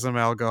buy some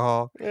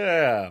alcohol?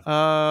 Yeah.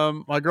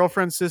 My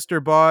girlfriend's sister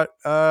bought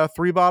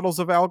 3 bottles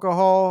of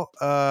alcohol,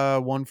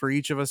 one for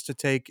each of us to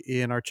take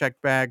in our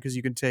checked bag, because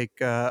you can take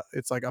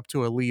it's like up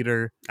to 1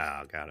 liter.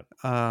 Oh, got it.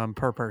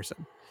 Per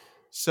person.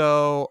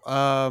 So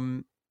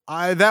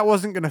that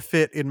wasn't gonna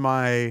fit in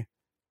my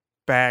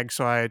bag,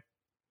 so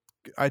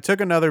I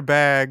took another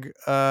bag,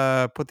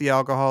 put the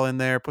alcohol in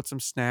there, put some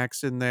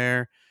snacks in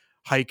there,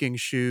 hiking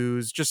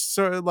shoes, just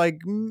sort of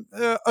like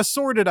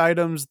assorted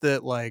items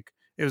that like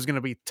it was going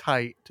to be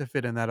tight to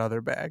fit in that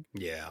other bag.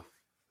 Yeah.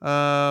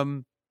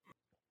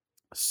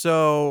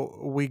 So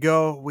we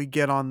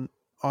get on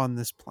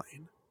this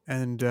plane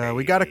and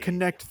we got to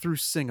connect through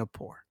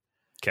Singapore.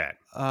 Okay.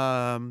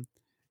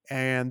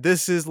 And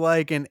this is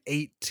like an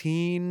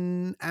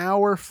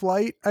 18-hour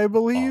flight, I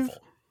believe.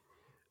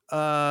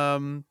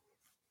 Awful.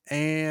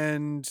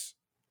 And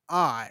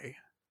I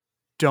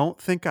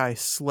don't think I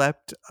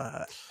slept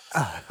at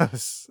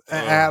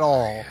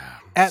all. Yeah.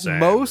 At Same.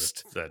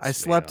 most, That's I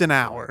slept an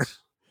hour.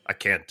 I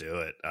can't do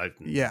it.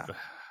 Yeah.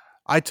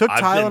 I took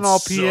I've been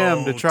Tylenol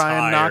PM to so try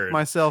and knock tired.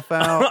 myself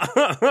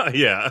out.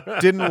 Yeah.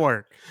 Didn't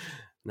work.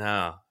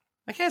 No.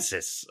 I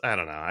guess I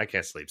don't know. I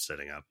can't sleep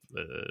sitting up.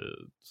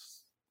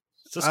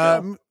 Just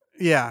go.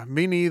 Yeah,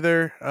 me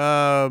neither.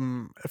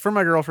 For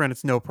my girlfriend,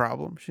 it's no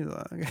problem. She's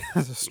like,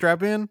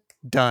 strap in,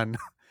 done.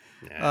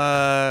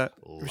 Yeah,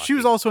 She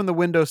was also in the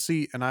window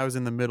seat and I was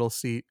in the middle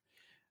seat.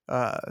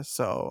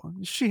 So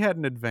she had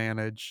an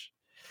advantage.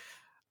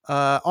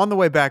 On the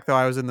way back though,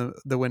 I was in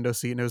the window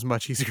seat and it was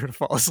much easier to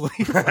fall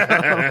asleep.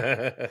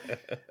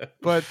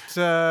 But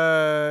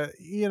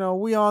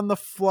we on the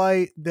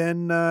flight,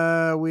 then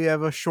we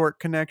have a short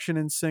connection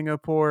in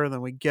Singapore,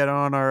 then we get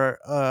on our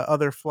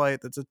other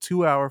flight that's a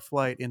 2-hour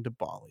flight into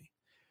Bali.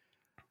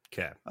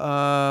 Okay.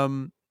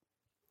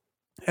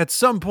 At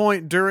some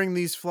point during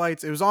these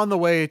flights, it was on the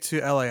way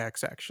to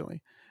LAX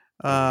actually.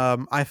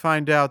 I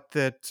find out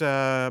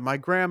that my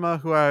grandma,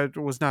 who I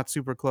was not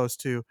super close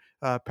to,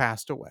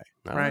 passed away.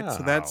 Right,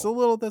 so that's a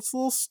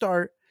little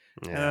start.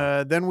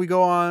 Yeah. Then we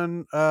go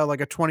on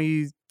like a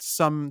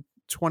 21-hour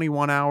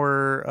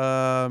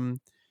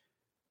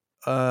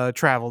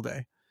travel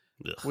day.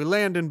 Ugh. We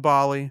land in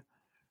Bali.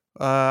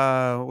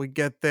 We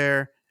get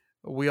there.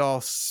 We all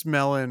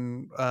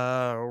smelling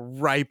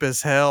ripe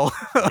as hell.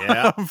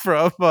 Yeah.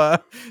 From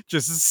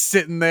just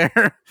sitting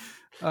there.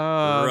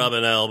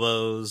 Rubbing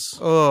elbows.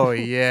 Oh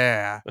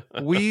yeah,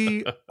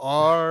 we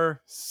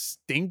are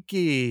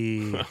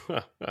stinky.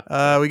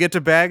 We get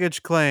to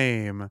baggage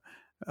claim.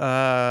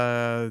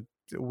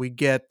 We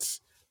get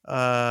 4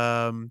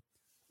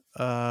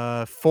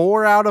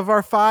 out of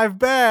our 5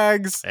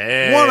 bags.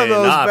 Hey, one of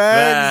those not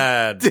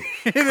bags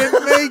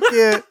didn't make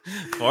it.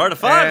 4 out of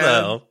 5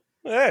 though.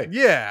 Hey,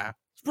 Yeah.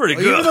 pretty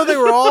good. Even though they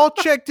were all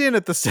checked in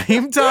at the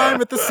same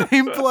time at the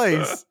same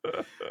place,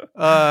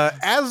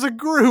 as a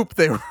group,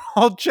 they were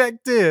all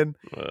checked in.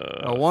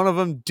 One of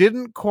them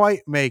didn't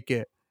quite make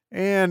it,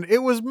 and it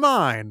was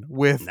mine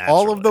with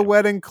all of the Naturally.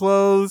 wedding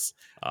clothes.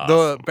 Awesome.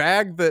 The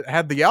bag that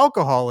had the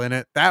alcohol in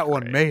it, that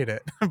one Great. made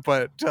it,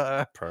 but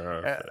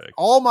Perfect.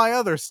 all my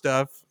other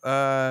stuff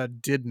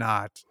did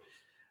not.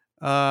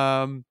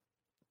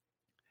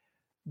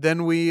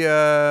 Then we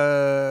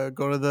go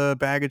to the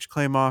baggage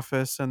claim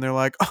office and they're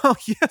like, "Oh,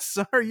 yes,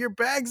 sir, your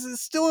bags is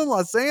still in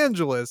Los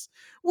Angeles.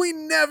 We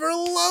never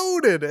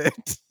loaded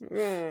it.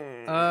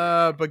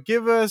 But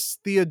give us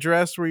the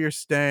address where you're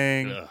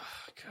staying Ugh,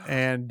 God.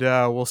 and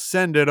we'll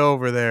send it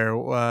over there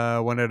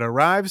when it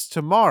arrives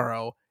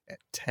tomorrow at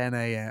 10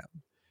 a.m."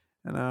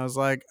 And I was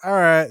like, all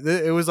right.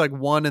 It was like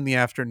 1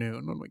 p.m.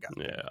 when we got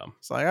there. Yeah.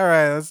 It's like, all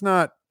right, that's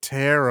not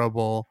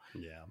terrible.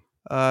 Yeah.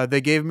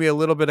 They gave me a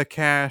little bit of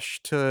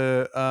cash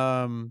to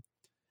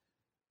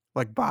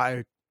like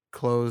buy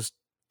clothes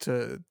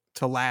to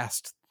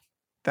last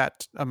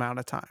that amount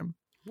of time.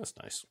 That's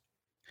nice.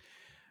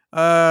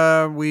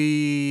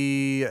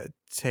 We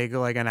take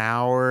like an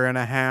hour and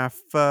a half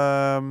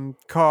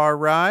car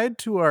ride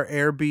to our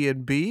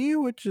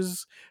Airbnb, which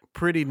is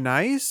pretty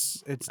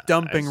nice. It's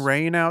dumping Nice.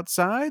 rain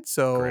outside,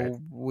 so Great.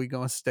 we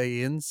gonna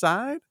stay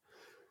inside.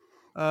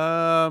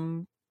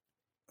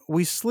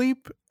 We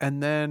sleep,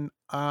 and then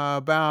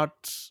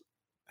about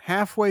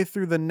halfway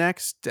through the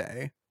next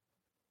day,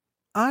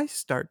 I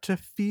start to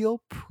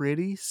feel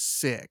pretty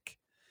sick.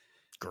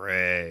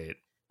 Great.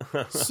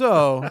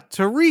 So,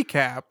 to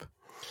recap,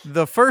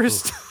 the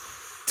first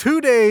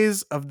 2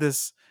 days of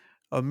this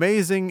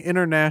amazing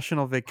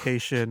international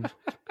vacation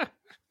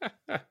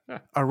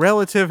A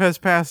relative has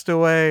passed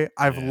away.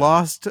 I've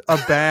lost a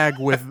bag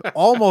with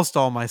almost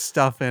all my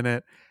stuff in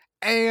it,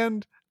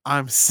 and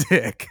I'm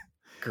sick.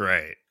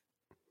 Great.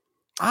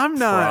 I'm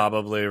not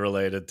probably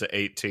related to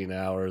 18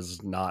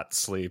 hours not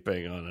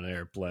sleeping on an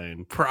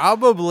airplane.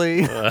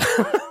 Probably.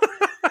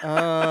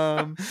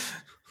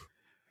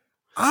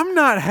 I'm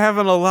not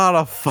having a lot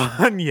of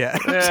fun yet.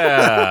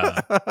 Yeah.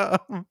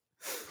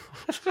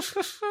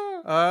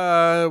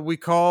 We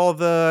call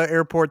the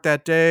airport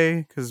that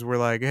day because we're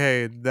like,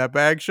 hey, did that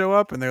bag show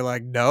up? And they're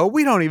like, no,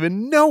 we don't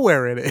even know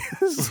where it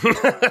is.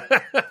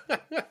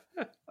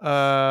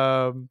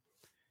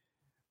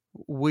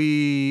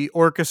 We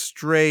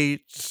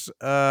orchestrate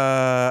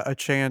a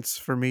chance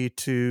for me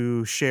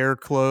to share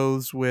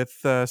clothes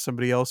with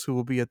somebody else who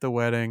will be at the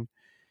wedding.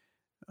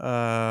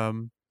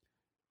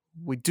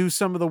 We do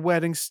some of the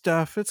wedding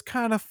stuff. It's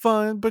kind of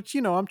fun, but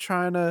I'm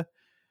trying to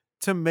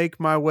make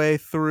my way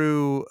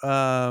through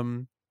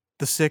the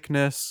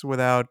sickness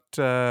without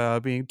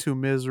being too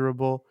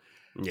miserable.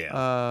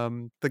 Yeah.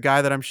 The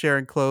guy that I'm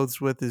sharing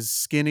clothes with is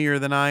skinnier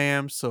than I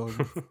am, so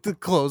the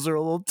clothes are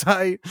a little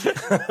tight.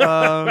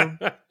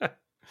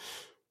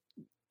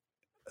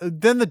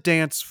 Then the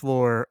dance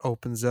floor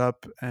opens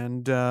up,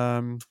 and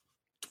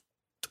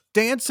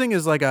dancing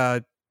is like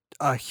a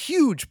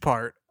huge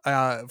part.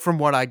 From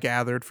what I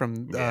gathered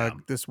from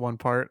this one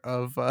part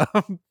of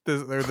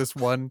this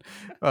one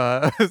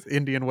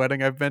Indian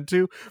wedding I've been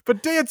to,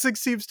 but dancing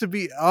seems to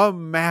be a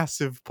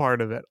massive part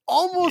of it,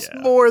 almost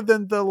more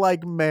than the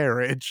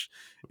marriage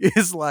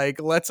is.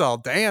 Let's all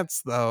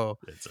dance though.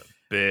 It's a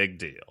big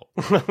deal,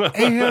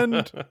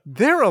 and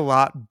they're a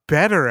lot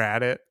better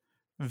at it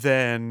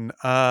than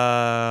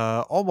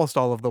almost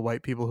all of the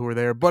white people who were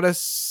there, but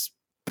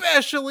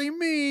especially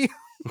me.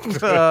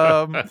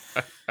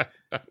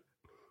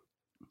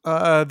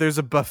 There's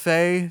a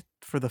buffet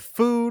for the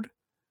food.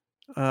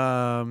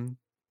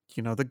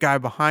 The guy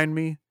behind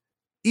me,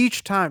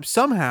 each time,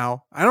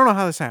 somehow, I don't know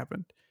how this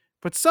happened,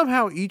 but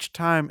somehow each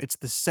time it's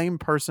the same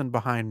person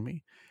behind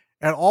me.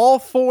 At all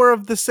 4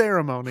 of the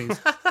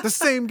ceremonies, the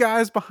same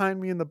guys behind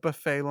me in the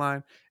buffet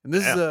line. And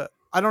this is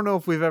I don't know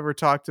if we've ever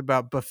talked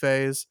about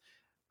buffets.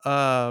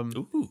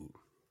 Ooh.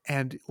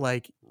 And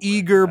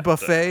eager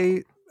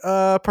buffet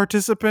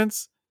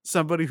participants,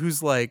 somebody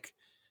who's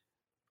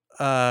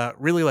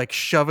really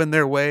shoving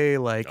their way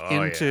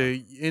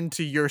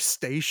into your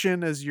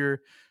station as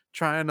you're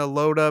trying to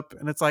load up,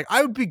 and it's I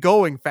would be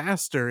going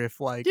faster if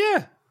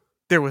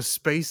there was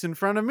space in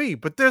front of me,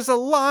 but there's a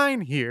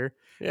line here.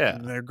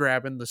 And they're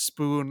grabbing the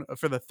spoon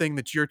for the thing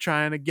that you're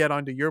trying to get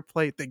onto your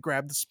plate. They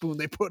grab the spoon,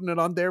 they putting it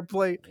on their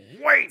plate.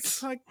 Wait,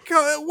 it's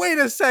wait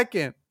a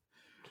second.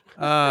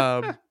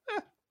 But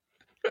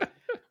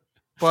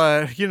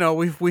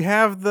we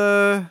have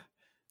the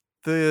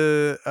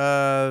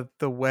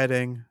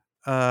wedding.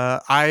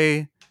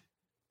 I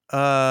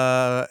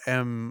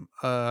am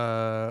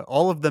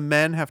all of the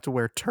men have to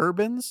wear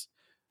turbans,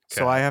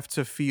 so I have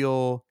to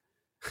feel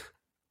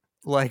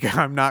like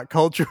I'm not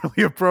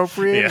culturally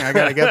appropriate. I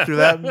gotta get through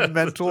that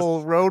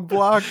mental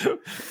roadblock.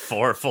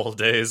 4 full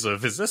days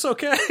of, is this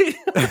okay?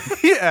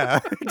 Yeah,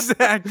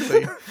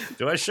 exactly.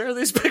 Do I share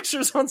these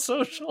pictures on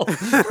social?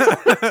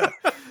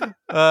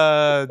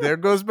 There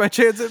goes my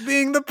chance at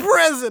being the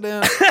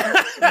president.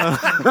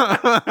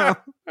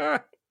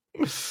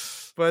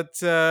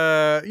 But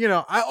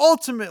I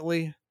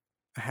ultimately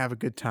have a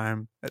good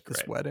time at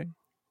this wedding.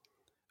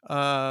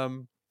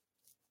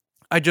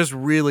 I just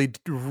really,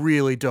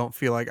 really don't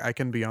feel like I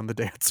can be on the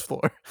dance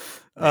floor.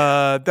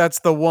 That's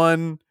the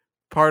one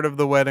part of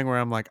the wedding where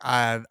I'm like,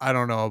 I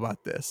don't know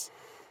about this.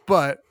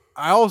 But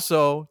I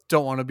also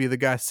don't want to be the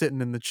guy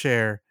sitting in the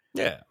chair.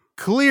 Yeah.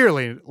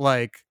 Clearly,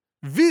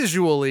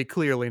 visually,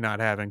 clearly not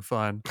having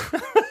fun.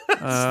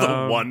 It's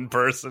the one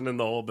person in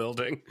the whole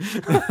building.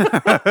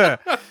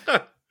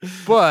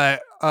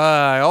 But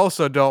I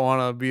also don't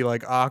want to be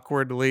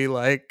awkwardly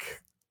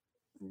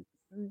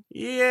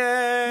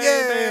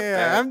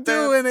yeah, I'm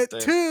doing it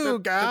too,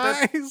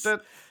 guys.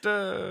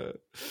 Yeah,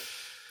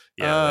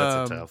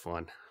 that's a tough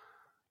one.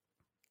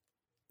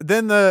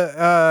 Then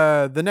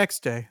the next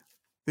day,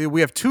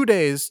 we have 2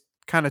 days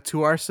kind of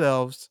to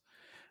ourselves.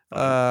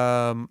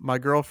 My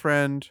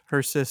girlfriend,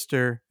 her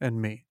sister,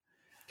 and me.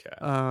 Okay.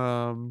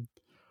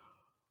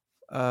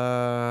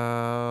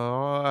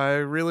 I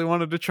really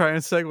wanted to try and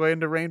segue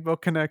into Rainbow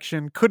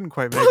Connection. Couldn't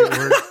quite make it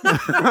work.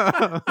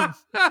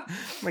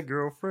 My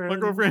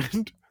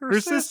girlfriend, her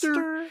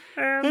sister,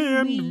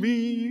 and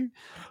me.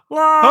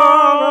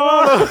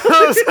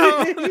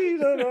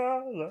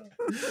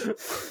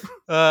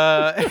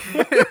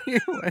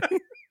 Anyway.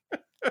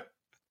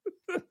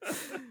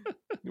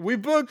 We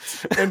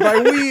booked, and by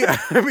we,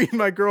 I mean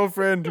my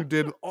girlfriend, who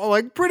did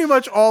pretty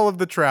much all of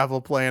the travel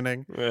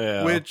planning,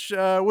 which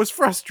was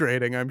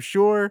frustrating, I'm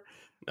sure.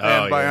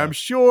 And by I'm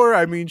sure,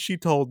 I mean she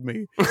told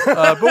me.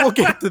 But we'll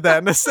get to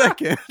that in a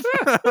second.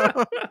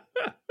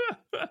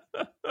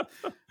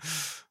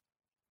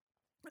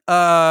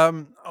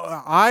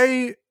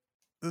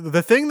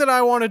 The thing that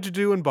I wanted to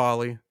do in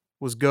Bali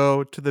was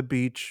go to the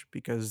beach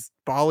because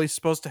Bali's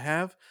supposed to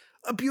have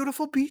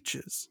beautiful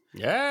beaches.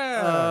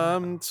 Yeah.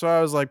 So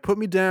I was like, put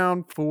me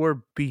down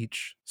for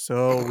beach.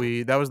 So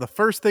that was the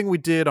first thing we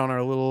did on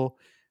our little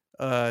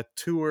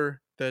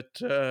tour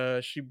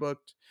that she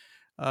booked.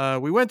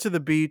 We went to the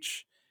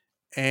beach,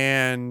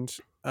 and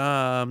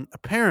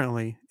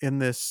apparently in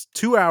this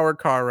 2-hour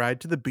car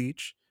ride to the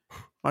beach,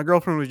 my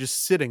girlfriend was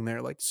just sitting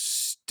there like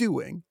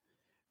stewing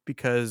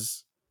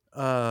because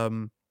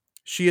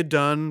she had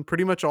done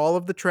pretty much all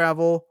of the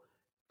travel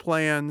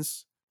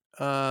plans,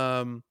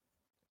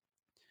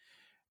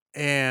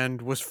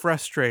 and was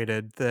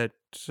frustrated that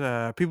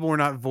people were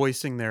not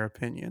voicing their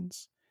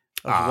opinions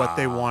of what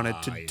they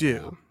wanted to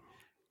do.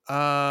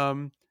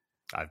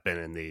 I've been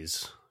in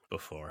these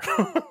before.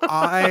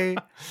 I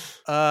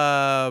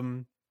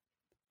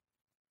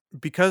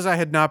because I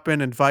had not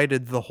been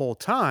invited the whole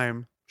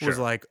time, was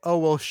Sure. like, oh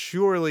well,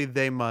 surely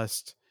they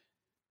must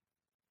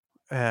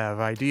have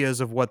ideas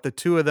of what the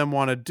two of them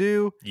want to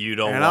do. You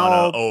don't and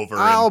want to overimpose.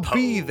 I'll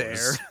be there.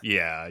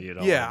 Yeah, you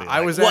don't. Yeah, wanna be I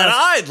like, was what asked-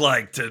 I'd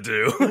like to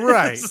do.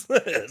 Right. is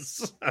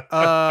this.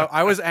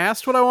 I was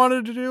asked what I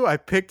wanted to do. I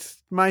picked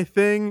my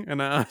thing,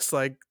 and I was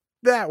like,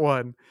 that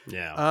one.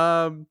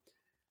 Yeah.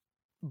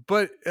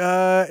 But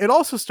it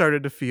also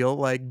started to feel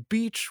like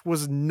beach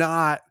was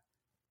not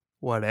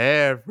what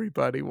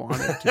everybody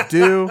wanted to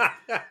do.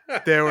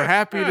 They were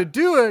happy to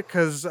do it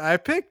because I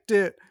picked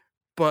it,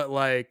 but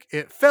like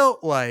it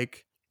felt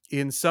like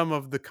in some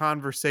of the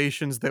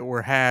conversations that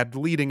were had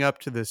leading up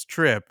to this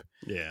trip,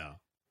 Yeah.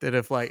 that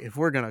if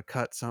we're gonna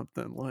cut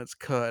something, let's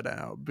cut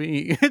out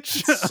beach.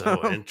 It's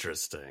so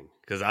interesting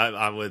because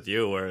I'm with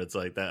you where it's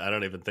like that. I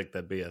don't even think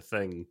that'd be a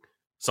thing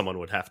someone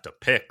would have to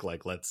pick.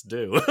 Like, let's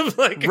do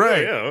like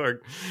Right.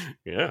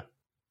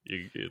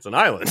 It's an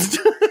island.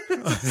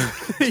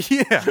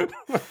 Yeah.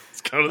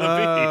 Let's go to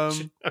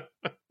the beach.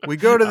 We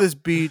go to this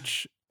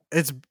beach.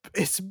 It's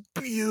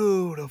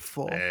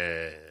beautiful.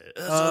 It's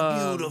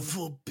a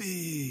beautiful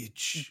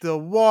beach. The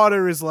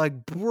water is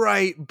like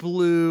bright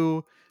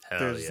blue. Hell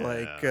There's yeah.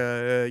 like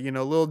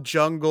little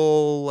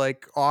jungle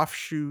like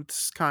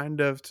offshoots kind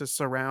of to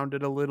surround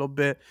it a little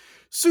bit.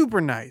 Super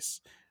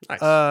nice. Nice.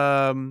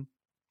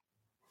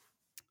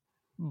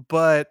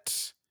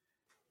 But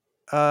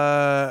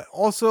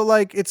also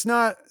like it's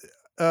not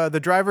the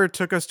driver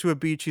took us to a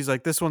beach. He's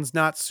like, this one's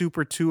not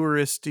super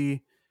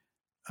touristy.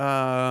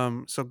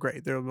 So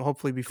great. There will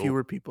hopefully be Cool.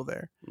 fewer people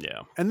there.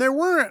 Yeah. And there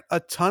weren't a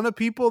ton of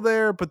people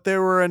there, but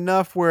there were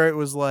enough where it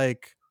was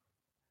like,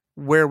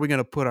 where are we going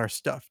to put our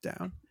stuff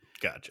down?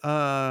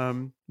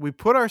 Gotcha. We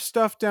put our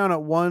stuff down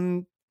at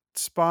one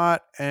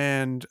spot,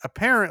 and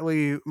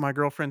apparently my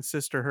girlfriend's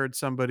sister heard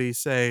somebody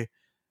say,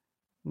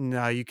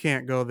 no, you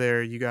can't go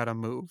there. You got to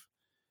move.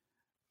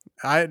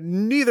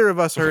 Neither of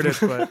us heard it,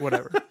 but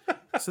whatever.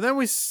 So then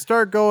we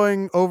start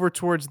going over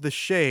towards the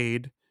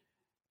shade.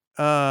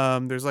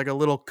 There's like a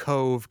little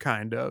cove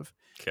kind of.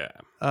 Okay.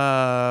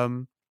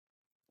 And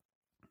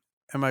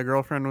my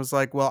girlfriend was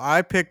like, well,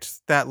 I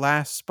picked that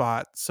last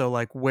spot. So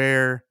like,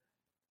 where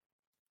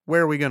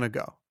are we going to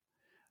go?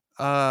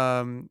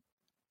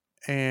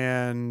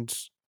 And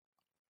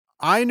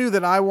I knew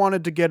that I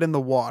wanted to get in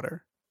the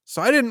water,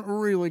 so I didn't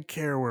really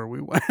care where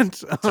we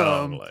went.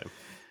 Totally.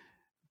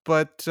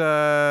 But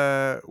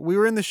we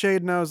were in the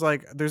shade, and I was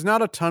like, there's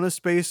not a ton of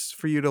space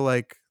for you to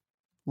like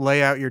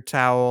lay out your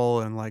towel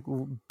and like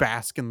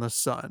bask in the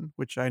sun,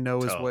 which I know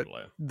is what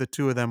Totally. the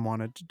two of them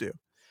wanted to do.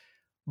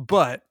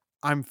 But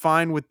I'm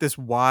fine with this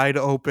wide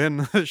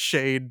open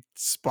shade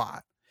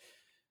spot.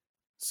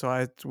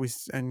 So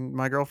and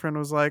my girlfriend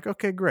was like,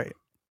 okay, great.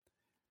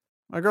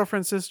 My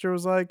girlfriend's sister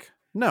was like,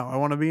 no, I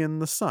want to be in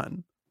the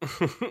sun.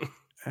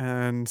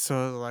 And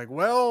so like,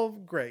 well,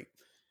 great.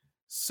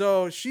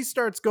 So she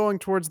starts going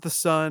towards the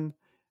sun.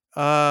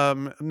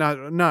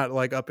 Not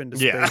like up into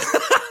space. Yeah.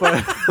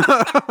 but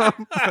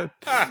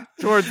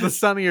towards the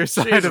sunnier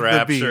side She's of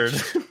raptured.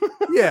 the beach.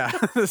 Yeah.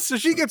 So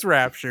she gets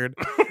raptured,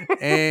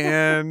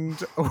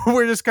 and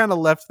we're just kind of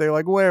left there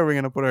like, where are we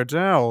going to put our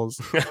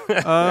towels?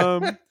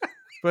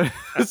 But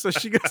so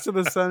she goes to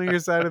the sunnier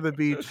side of the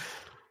beach,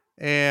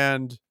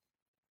 and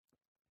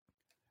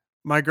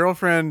my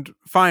girlfriend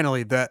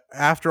finally, that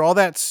after all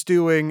that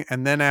stewing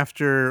and then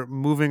after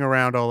moving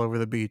around all over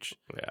the beach,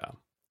 Yeah.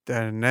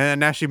 then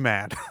now she's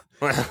mad.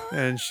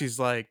 And she's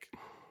like,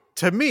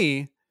 to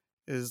me,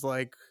 is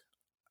like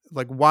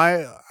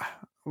why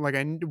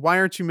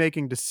aren't you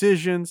making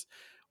decisions?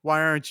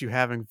 Why aren't you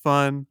having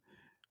fun?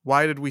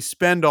 Why did we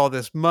spend all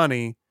this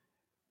money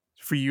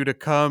for you to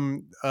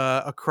come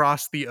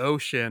across the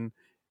ocean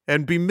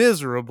and be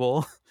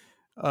miserable?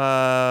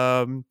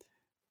 Like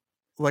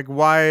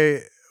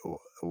why?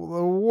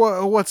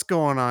 What's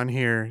going on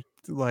here?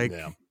 Like,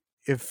 Yeah.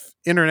 if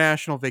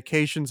international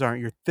vacations aren't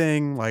your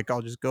thing, like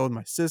I'll just go with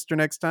my sister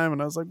next time.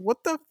 And I was like,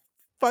 what the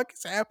fuck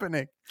is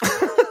happening?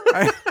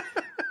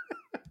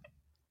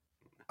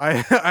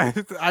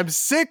 I'm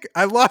sick.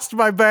 I lost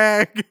my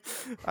bag.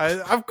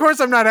 Of course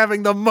I'm not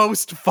having the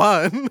most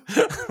fun.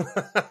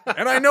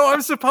 And I know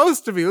I'm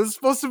supposed to be. It was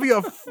supposed to be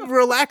a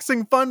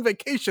relaxing, fun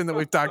vacation that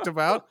we've talked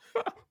about.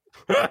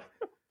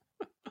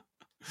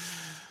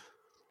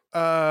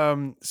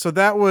 So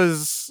that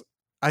was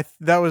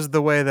that was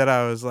the way that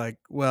I was like,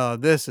 well,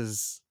 this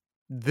is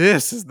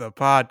the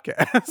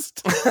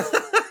podcast.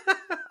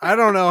 I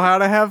don't know how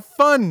to have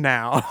fun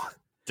now.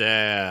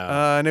 Damn.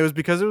 And it was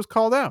because it was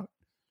called out.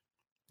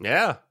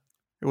 Yeah.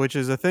 Which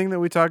is a thing that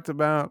we talked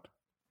about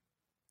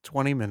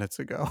 20 minutes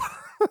ago.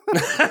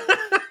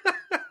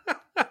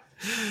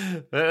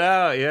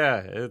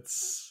 Yeah,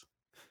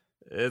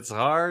 it's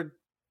hard.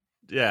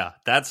 Yeah,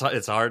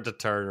 it's hard to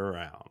turn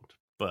around.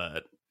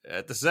 But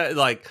at the same,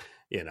 like,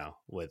 you know,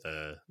 with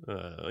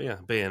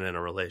being in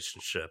a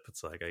relationship,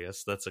 it's like, I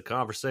guess that's a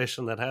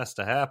conversation that has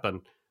to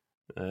happen.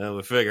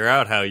 We figure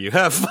out how you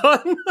have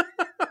fun.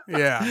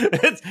 Yeah.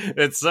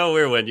 It's so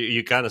weird when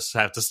you kind of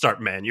have to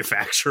start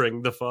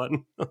manufacturing the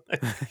fun.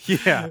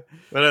 Yeah.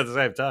 But at the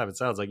same time, it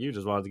sounds like you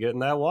just wanted to get in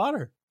that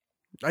water.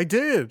 I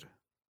did.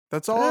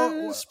 That's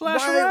all.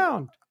 Splash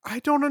around. I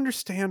don't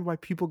understand why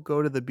people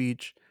go to the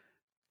beach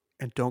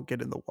and don't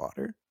get in the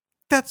water.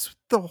 That's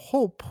the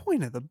whole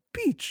point of the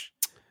beach.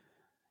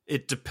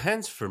 It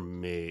depends for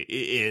me.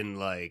 In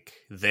like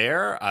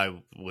there,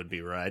 I would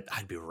be right.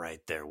 I'd be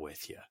right there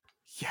with you.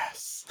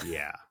 Yes.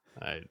 Yeah.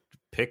 I'd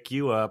pick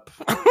you up,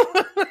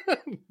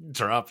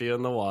 drop you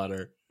in the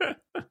water,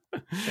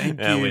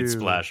 and we'd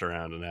splash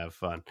around and have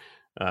fun.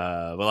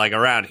 But like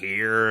around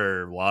here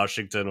or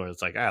Washington, where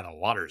it's like, the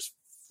water's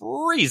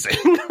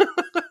freezing.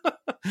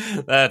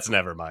 That's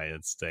never my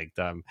instinct.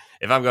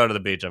 If I'm going to the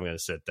beach, I'm going to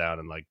sit down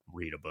and like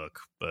read a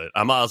book. But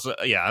I'm also,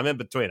 I'm in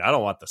between. I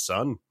don't want the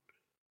sun.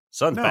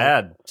 Sun's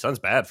bad. Sun's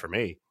bad for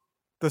me.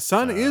 The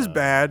sun is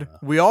bad.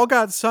 We all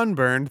got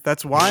sunburned.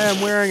 That's why I'm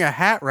wearing a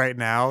hat right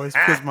now, is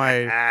because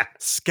my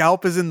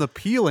scalp is in the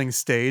peeling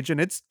stage and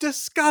it's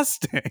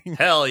disgusting.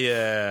 Hell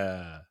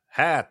yeah.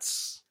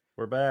 Hats.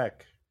 We're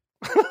back.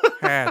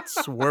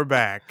 Hats. We're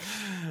back.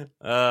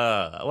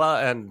 Well,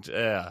 and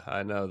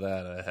I know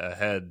that a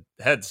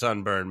head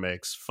sunburn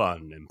makes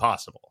fun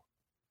impossible.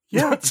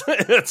 Yeah.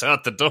 It's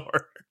out the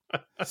door.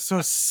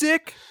 So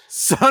sick,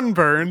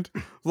 sunburned,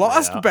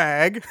 lost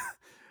bag.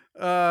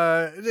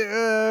 Death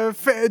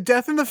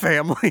in the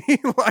family.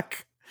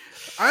 Like,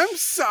 I'm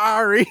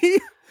sorry.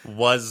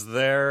 Was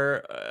there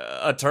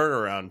a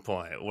turnaround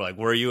point? Like,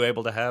 were you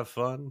able to have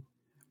fun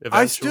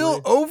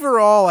eventually?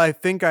 Overall, I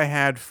think I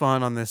had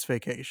fun on this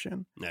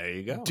vacation. There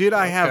you go. Did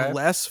I have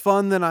less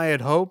fun than I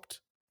had hoped?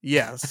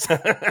 Yes.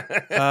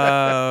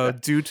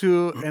 Due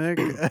to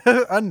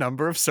a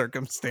number of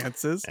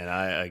circumstances. And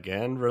I,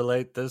 again,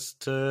 relate this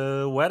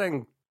to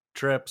wedding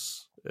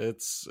trips.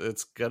 It's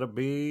gonna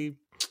be...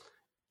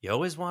 You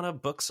always want to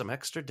book some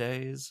extra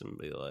days and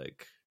be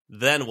like,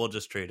 then we'll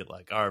just treat it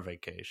like our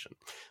vacation.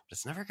 But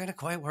it's never going to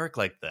quite work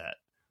like that.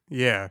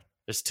 Yeah.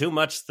 There's too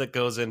much that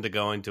goes into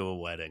going to a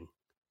wedding.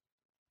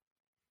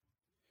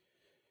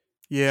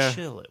 Yeah.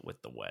 Chill it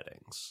with the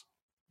weddings.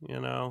 You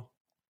know?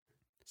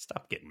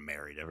 Stop getting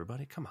married,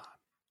 everybody. Come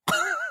on.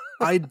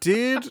 I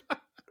did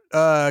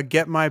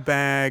get my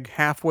bag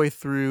halfway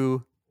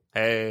through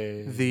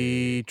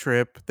the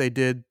trip. They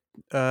did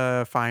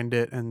find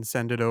it and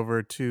send it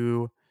over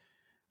to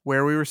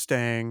where we were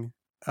staying.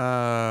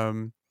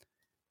 And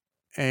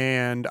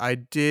I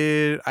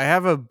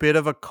have a bit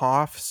of a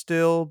cough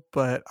still,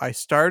 but I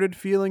started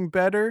feeling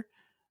better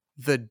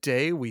the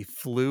day we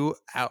flew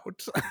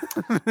out.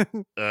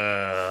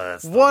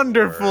 That's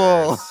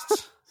wonderful.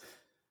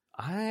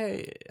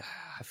 I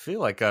feel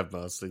like I've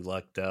mostly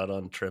lucked out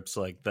on trips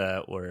like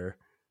that where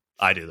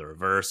I do the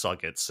reverse. I'll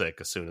get sick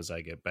as soon as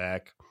I get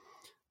back.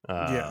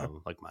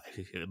 Like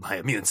my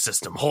immune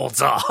system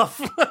holds off.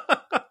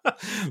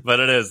 But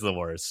it is the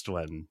worst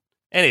when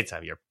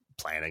anytime you're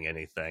planning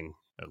anything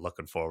or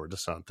looking forward to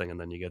something and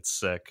then you get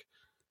sick.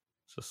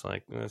 It's just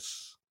like,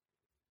 this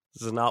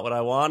is not what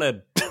I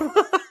wanted.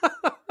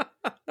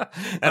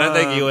 And I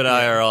think you and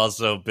I are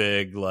also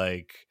big,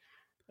 like,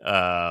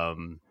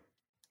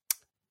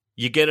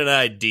 you get an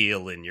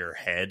ideal in your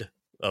head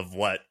of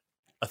what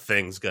a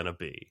thing's going to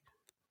be.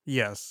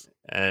 Yes.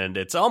 And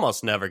it's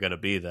almost never going to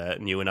be that,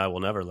 and you and I will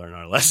never learn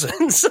our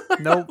lessons.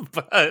 Nope.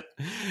 But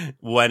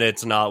when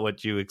it's not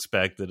what you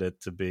expected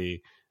it to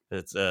be,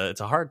 it's a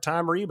hard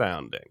time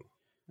rebounding.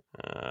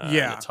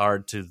 It's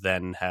hard to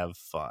then have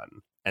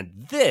fun.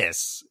 And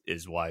this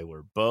is why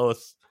we're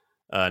both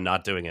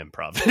not doing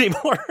improv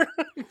anymore.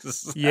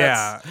 That's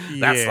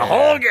the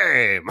whole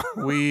game.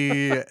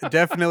 We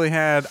definitely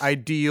had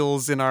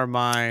ideals in our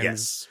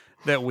minds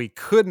that we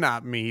could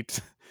not meet.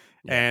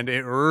 And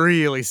it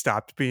really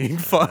stopped being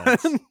fun.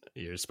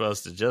 You're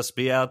supposed to just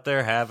be out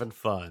there having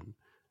fun.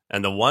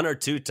 And the one or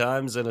two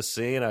times in a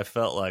scene, I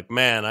felt like,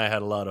 man, I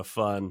had a lot of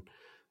fun.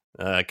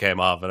 I came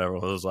off and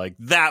everyone was like,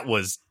 that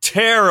was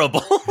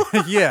terrible.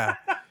 Yeah.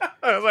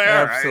 I was like,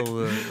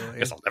 absolutely. Right.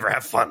 Guess I'll never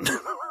have fun.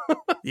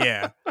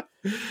 Yeah.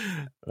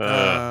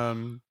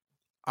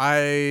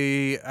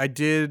 I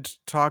did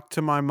talk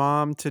to my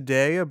mom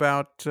today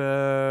about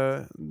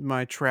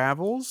my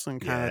travels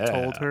and kind of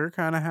told her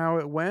kind of how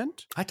it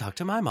went. I talked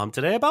to my mom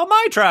today about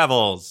my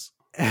travels.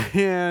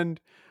 And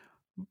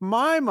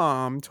my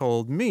mom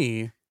told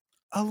me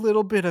a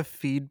little bit of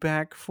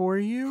feedback for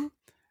you.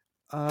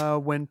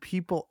 when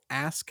people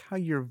ask how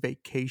your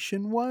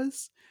vacation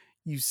was,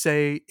 you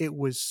say it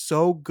was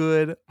so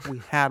good,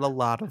 we had a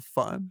lot of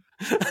fun.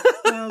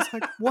 And I was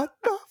like, what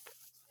the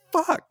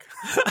fuck?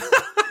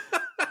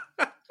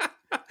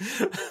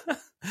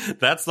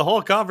 That's the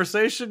whole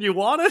conversation you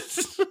wanted?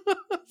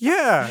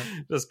 Yeah.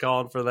 Just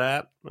calling for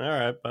that. All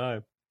right,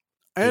 bye.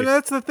 And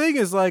that's the thing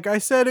is, like, I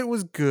said it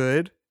was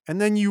good, and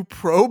then you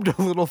probed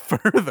a little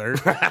further,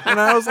 and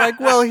I was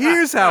like, well,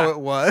 here's how it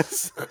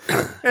was.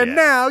 And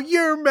now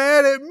you're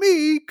mad at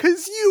me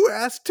because you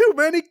asked too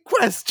many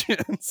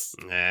questions.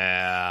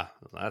 Yeah,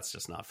 that's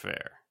just not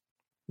fair.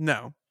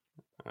 No.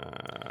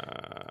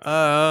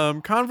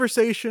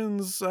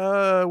 Conversations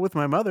with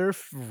my mother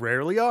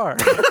rarely are.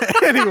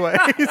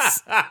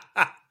 Anyways.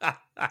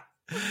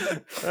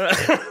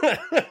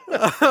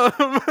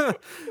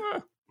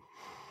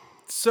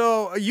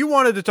 So you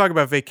wanted to talk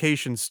about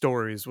vacation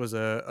stories was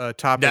a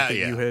topic that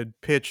you had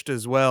pitched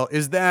as well.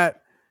 Is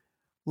that,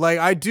 like,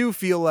 I do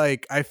feel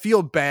like I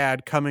feel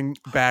bad coming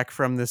back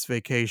from this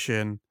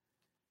vacation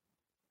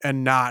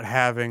and not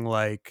having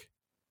like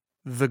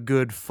the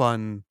good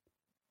fun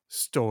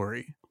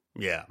story.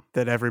 Yeah.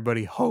 That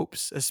everybody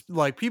hopes.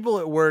 Like people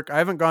at work, I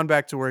haven't gone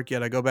back to work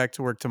yet. I go back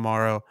to work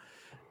tomorrow.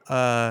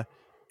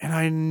 And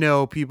I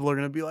know people are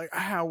going to be like,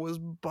 how was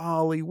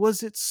Bali?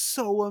 Was it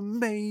so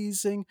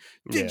amazing?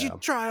 Did you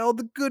try all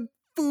the good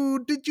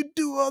food? Did you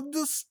do all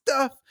the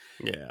stuff?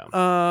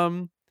 Yeah.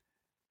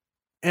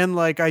 And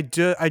like, I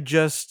don't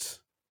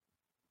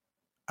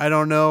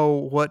know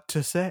what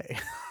to say.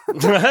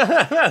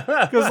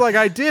 Because like,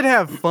 I did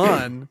have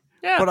fun,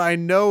 but I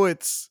know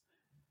it's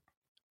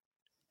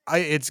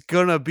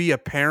going to be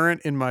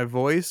apparent in my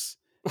voice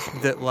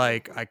that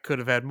like I could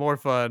have had more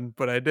fun,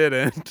 but I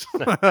didn't.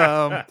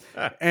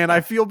 And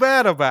I feel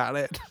bad about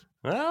it.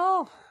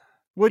 Well,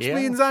 which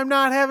means I'm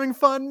not having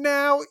fun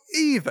now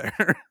either.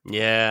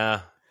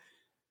 Yeah.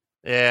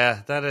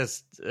 That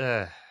is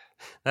a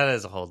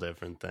whole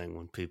different thing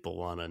when people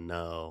want to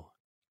know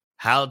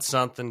how'd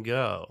something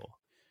go,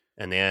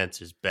 and the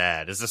answer's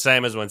bad. It's the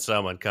same as when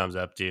someone comes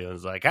up to you and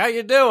is like, "How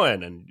you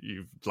doing?" and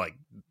you've like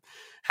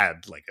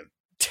had like a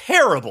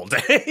terrible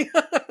day.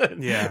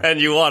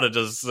 And you want to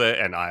just say,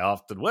 and I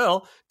often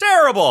will,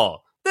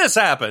 terrible, this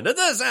happened and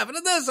this happened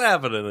and this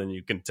happened, and then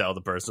you can tell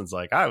the person's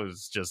like, I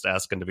was just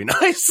asking to be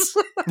nice.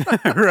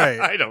 Right.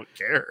 I don't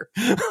care.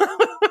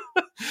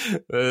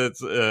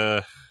 It's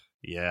I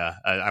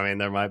mean,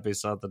 there might be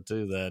something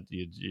to that.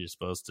 You're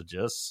supposed to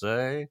just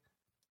say it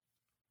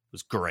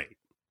was great.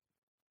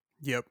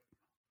 Yep.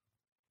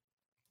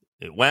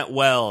 It went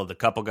well, the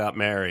couple got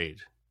married,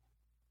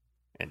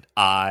 and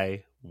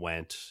I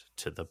went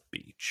to the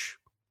beach.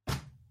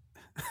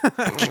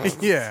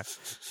 Yeah,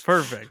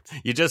 perfect.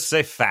 You just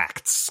say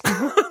facts.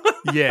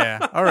 Yeah,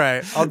 all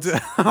right. I'll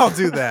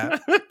do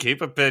that.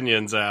 Keep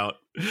opinions out.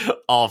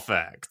 All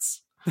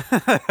facts.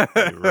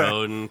 We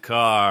rode in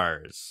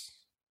cars.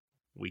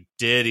 We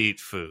did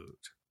eat food.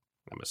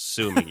 I'm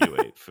assuming you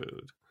ate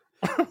food.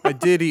 I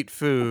did eat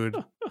food.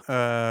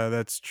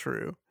 That's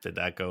true. Did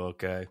that go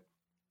okay?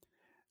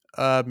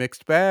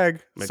 Mixed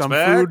bag. Some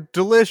food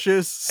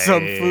delicious.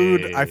 Some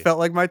food I felt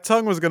like my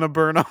tongue was gonna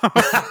burn off.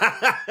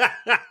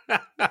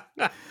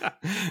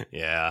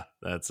 Yeah,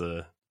 that's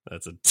a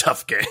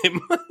tough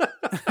game.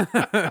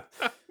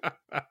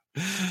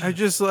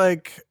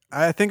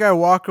 I think I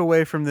walk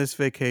away from this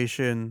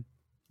vacation.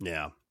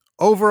 Yeah.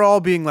 Overall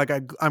being like,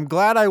 I'm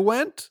glad I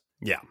went.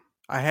 Yeah.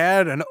 I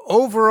had an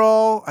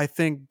overall, I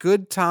think,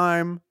 good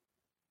time.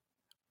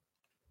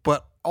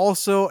 But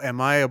also,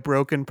 am I a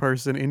broken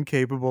person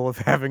incapable of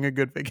having a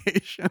good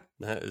vacation?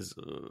 That is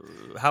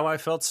how I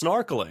felt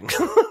snorkeling.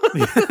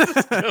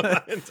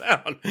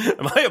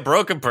 Am I a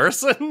broken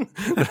person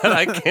that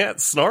I can't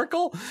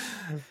snorkel?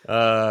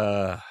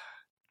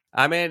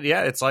 I mean,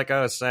 yeah, it's like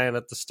I was saying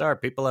at the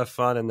start. People have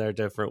fun in their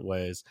different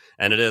ways.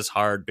 And it is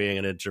hard being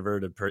an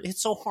introverted person.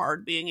 It's so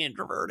hard being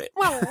introverted.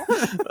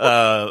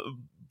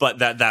 But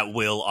that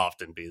will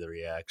often be the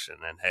reaction.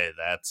 And hey,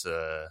 that's...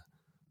 hey,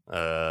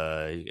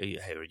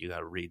 you got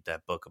to read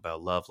that book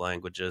about love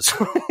languages.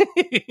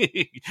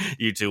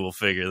 You two will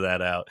figure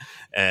that out.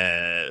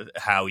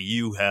 How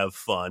you have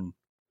fun,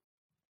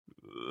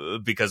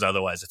 because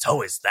otherwise it's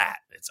always that.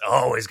 It's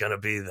always going to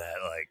be that.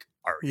 Like,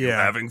 are you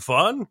having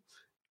fun?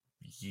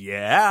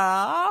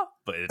 Yeah,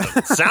 but it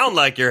doesn't sound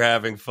like you're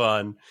having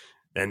fun.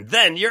 And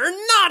then you're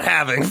not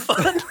having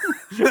fun.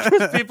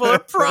 Because people are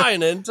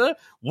prying into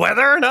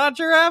whether or not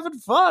you're having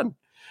fun.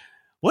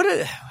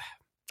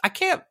 I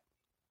can't.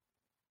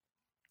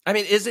 I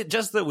mean, is it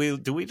just that we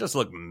just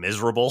look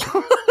miserable?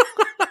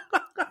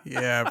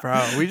 Yeah,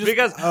 probably.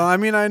 I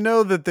mean, I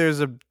know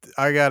that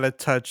I got a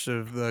touch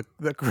of the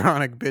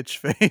chronic bitch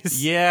face.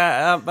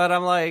 Yeah, but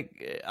I'm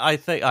like, I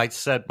think I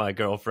said my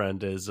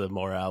girlfriend is a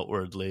more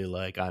outwardly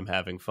like I'm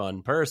having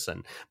fun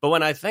person. But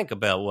when I think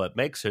about what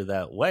makes her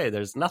that way,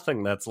 there's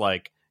nothing that's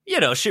like,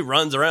 she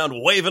runs around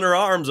waving her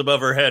arms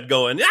above her head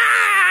going,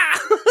 ah!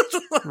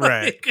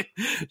 Right.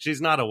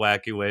 She's not a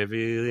wacky,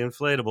 wavy,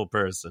 inflatable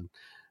person.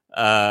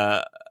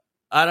 I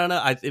don't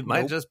know. It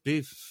might just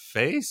be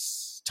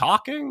FaceTime.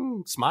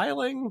 talking,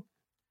 smiling,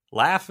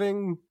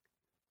 laughing,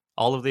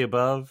 all of the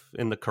above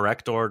in the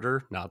correct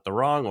order, not the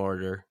wrong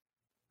order.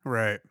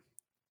 Right.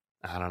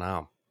 I don't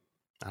know.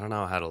 I don't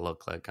know how to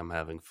look like I'm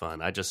having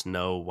fun. I just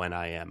know when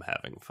I am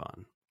having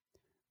fun.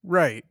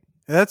 Right.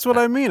 That's what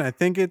I mean. I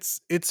think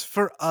it's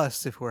for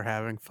us if we're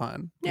having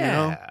fun. Yeah.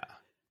 You know?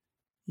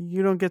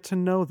 You don't get to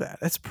know that.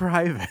 It's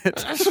private.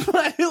 That's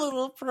my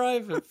little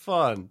private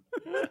fun.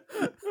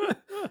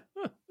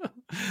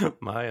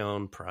 My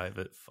own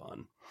private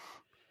fun.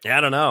 Yeah,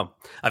 I don't know.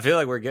 I feel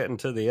like we're getting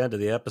to the end of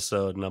the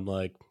episode, and I'm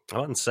like,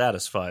 I'm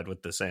unsatisfied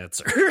with this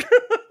answer.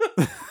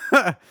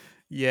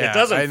 Yeah. It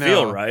doesn't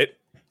feel right.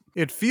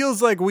 It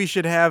feels like we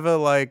should have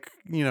a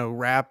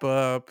wrap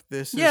up.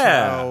 This is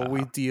how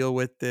we deal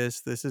with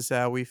this. This is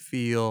how we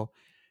feel.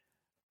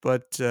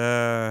 But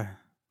I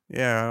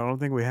don't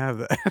think we have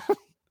that.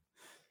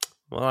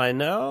 Well, I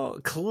know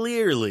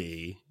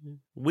clearly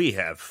we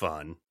have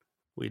fun.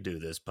 We do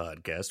this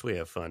podcast. We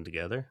have fun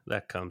together.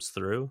 That comes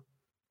through.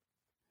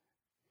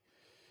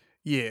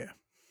 Yeah.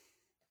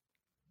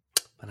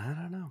 But I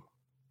don't know.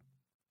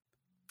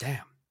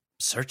 Damn.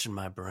 Searching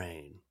my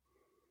brain.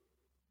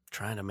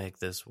 Trying to make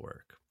this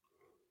work.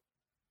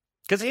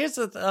 Because here's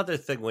the other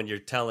thing when you're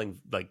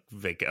telling like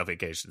a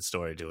vacation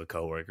story to a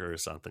coworker or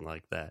something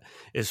like that,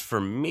 is for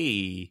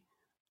me,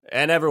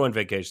 and everyone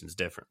vacations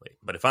differently,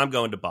 but if I'm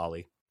going to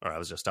Bali, or I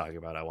was just talking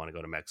about I want to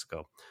go to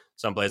Mexico,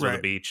 someplace with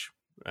a beach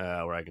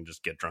where I can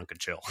just get drunk and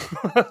chill.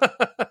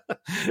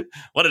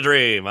 What a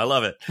dream. I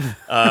love it.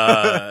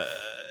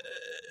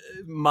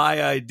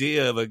 My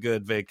idea of a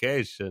good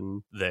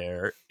vacation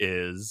there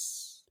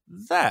is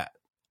that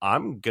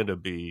I'm going to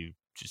be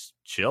just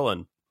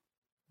chilling.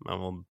 I'm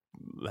going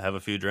to have a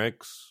few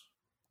drinks.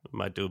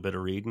 Might do a bit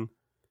of reading,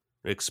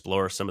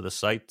 explore some of the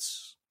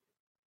sites,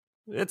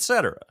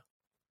 etc. It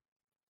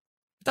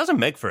doesn't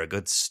make for a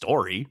good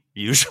story,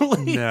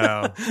 usually.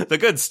 No. The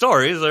good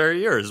stories are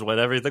yours when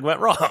everything went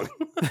wrong.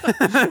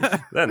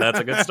 Then that's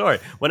a good story.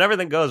 When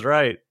everything goes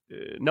right,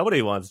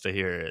 nobody wants to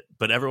hear it,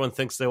 but everyone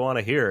thinks they want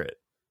to hear it.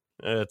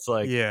 It's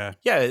like, yeah,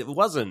 it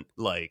wasn't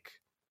like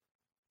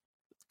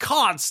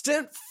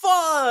constant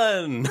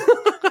fun.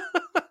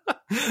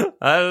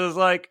 I was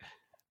like,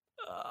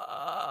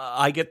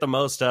 I get the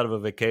most out of a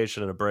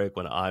vacation and a break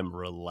when I'm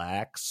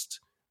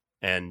relaxed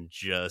and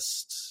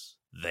just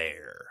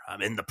there.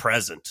 I'm in the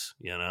present,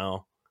 you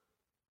know?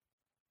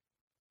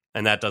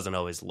 And that doesn't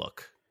always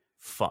look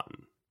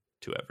fun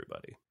to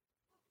everybody.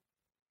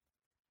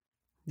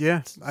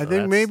 Yeah, so I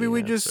think maybe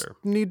we just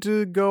need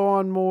to go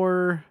on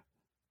more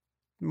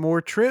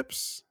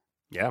trips.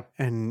 Yeah.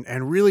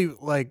 And really,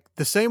 like,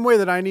 the same way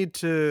that I need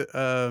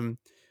to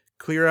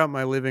clear out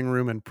my living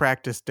room and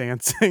practice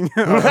dancing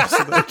so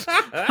that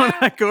when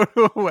I go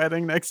to a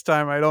wedding next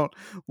time, I don't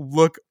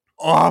look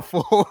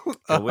awful.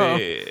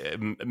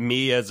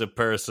 Me as a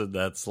person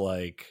that's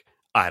like,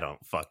 I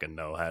don't fucking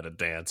know how to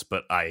dance,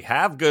 but I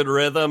have good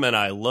rhythm and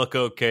I look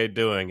okay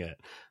doing it.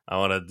 I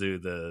want to do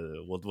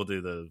we'll do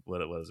the,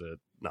 what was it?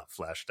 Not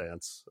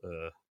Flashdance.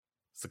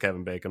 It's the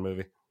Kevin Bacon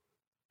movie.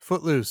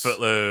 Footloose.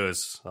 We'll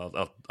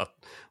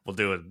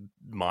do a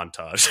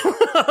montage.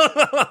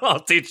 I'll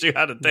teach you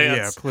how to dance.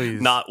 Yeah,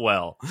 please. Not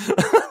well.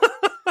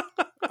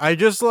 I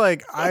just the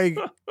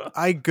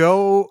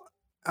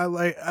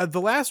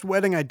last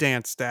wedding I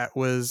danced at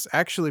was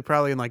actually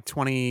probably in like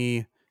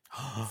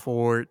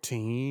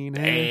 2014.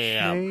 Damn.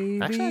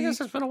 Maybe. Actually, I guess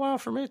it's been a while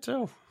for me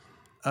too.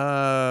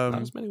 Not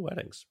as many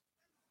weddings.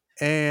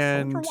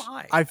 And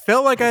I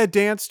felt like I had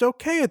danced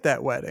okay at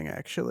that wedding,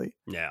 actually.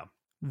 Yeah.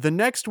 The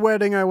next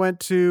wedding I went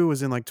to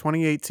was in like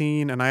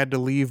 2018, and I had to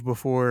leave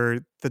before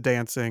the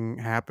dancing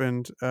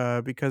happened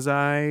because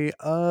I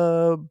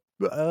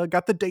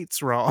got the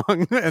dates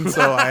wrong, and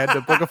so I had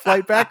to book a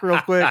flight back real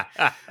quick.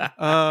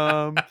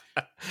 And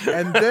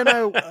then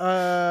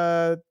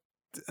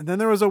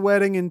there was a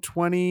wedding in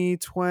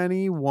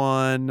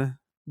 2021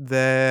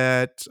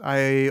 that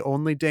I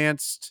only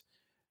danced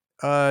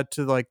to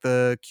like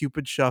the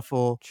Cupid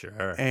Shuffle.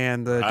 Sure.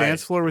 And the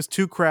dance floor was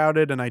too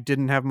crowded and I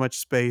didn't have much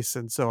space.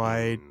 And so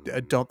I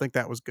don't think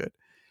that was good.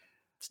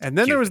 And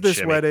then there was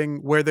this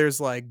wedding where there's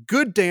like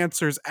good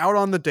dancers out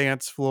on the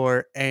dance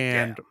floor.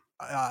 And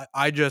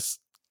I just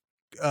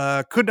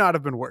could not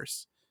have been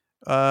worse.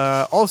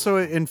 Also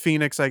in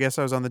Phoenix, I guess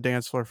I was on the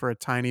dance floor for a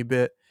tiny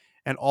bit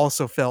and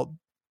also felt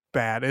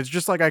bad. It's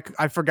just like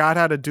I forgot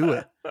how to do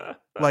it.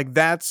 Like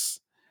that's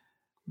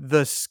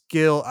the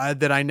skill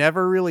that I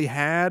never really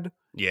had.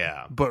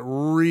 Yeah. But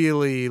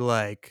really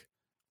like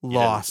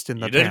lost in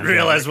the pandemic. You didn't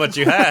realize what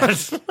you had.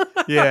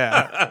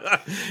 Yeah.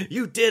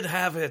 You did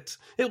have it.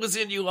 It was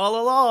in you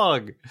all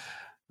along.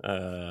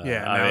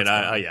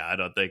 I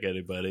don't think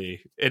anybody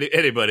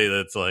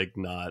that's like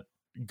not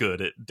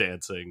good at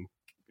dancing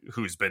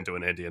who's been to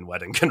an Indian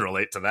wedding can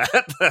relate to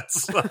that.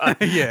 That's I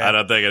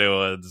don't think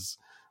anyone's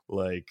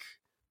like,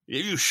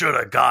 you should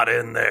have got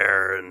in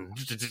there and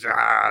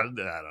I don't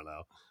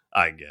know.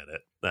 I get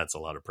it. That's a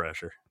lot of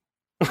pressure.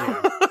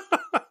 Yeah.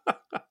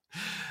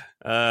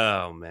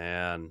 Oh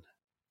man.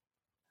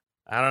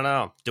 I don't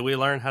know. Do we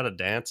learn how to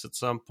dance at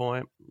some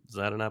point? Is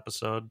that an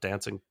episode?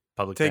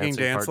 Public Taking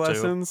dancing dance part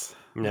lessons.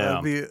 2?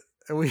 Yeah.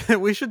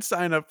 We should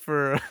sign up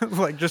for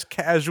like just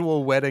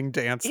casual wedding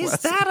dance Is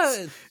lessons. that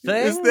a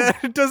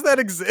thing? Does that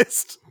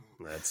exist?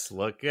 Let's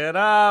look it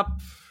up.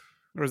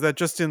 Or is that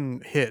just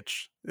in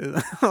Hitch?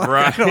 Right.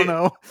 I don't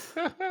know.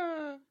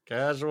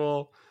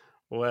 Casual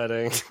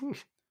wedding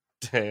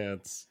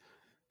dance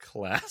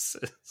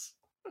classes.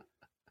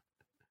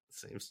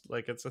 Seems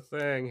like it's a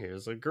thing.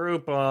 Here's a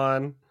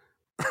Groupon.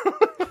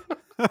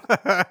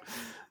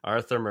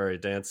 Arthur Murray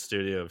Dance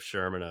Studio of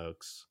Sherman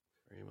Oaks.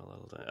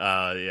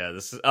 Yeah,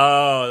 this is...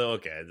 Oh,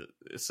 okay.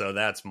 So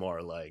that's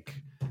more like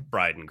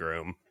bride and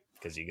groom,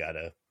 because you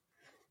gotta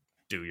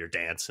do your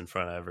dance in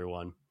front of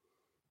everyone.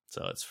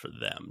 So it's for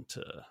them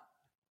to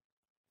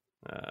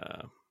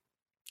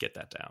get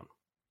that down.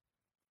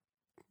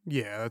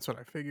 Yeah, that's what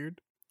I figured.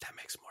 That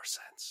makes more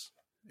sense.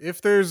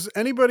 If there's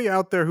anybody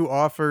out there who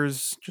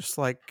offers just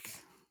like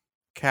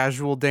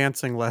casual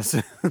dancing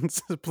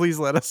lessons, please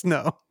let us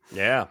know.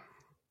 Yeah,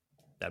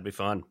 that'd be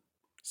fun.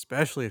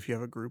 Especially if you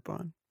have a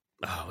Groupon.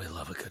 Oh, we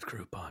love a good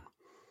Groupon.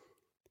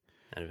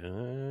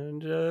 And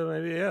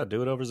maybe,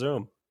 do it over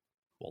Zoom.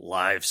 We'll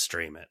live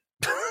stream it.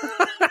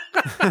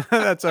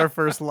 That's our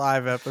first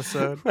live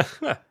episode.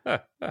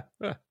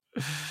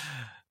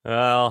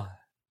 Well,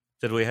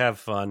 did we have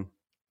fun?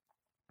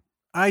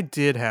 I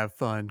did have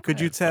fun.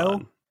 Could you tell?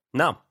 Fun.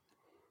 No.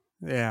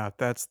 Yeah,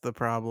 that's the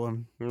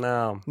problem.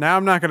 No. Now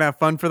I'm not going to have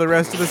fun for the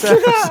rest of this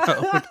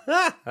episode.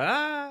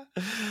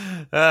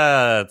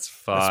 That's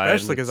fine.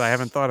 Especially because I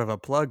haven't thought of a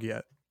plug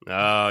yet.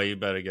 Oh, you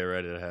better get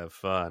ready to have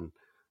fun.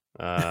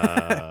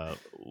 We're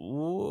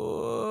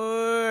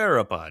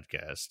a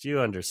podcast.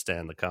 You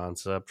understand the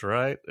concept,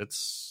 right?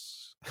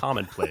 It's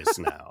commonplace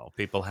now.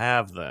 People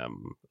have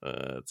them.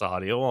 It's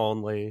audio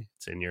only.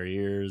 It's in your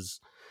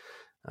ears.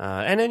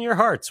 And in your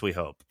hearts, we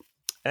hope.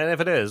 And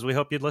if it is, we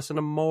hope you'd listen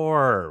to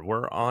more.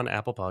 We're on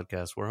Apple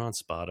Podcasts. We're on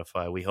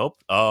Spotify. We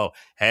hope... Oh,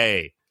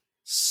 hey,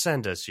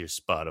 send us your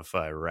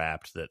Spotify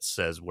Wrapped that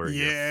says we're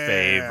your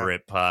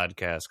favorite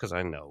podcast, because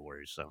I know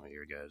we're some of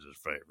your guys'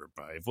 favorite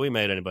podcast. If we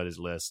made anybody's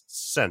list,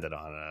 send it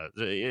on.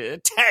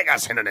 Tag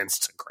us in an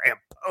Instagram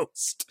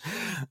post,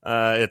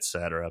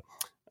 etc.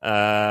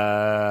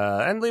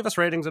 And leave us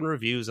ratings and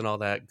reviews and all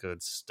that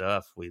good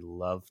stuff. We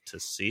love to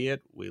see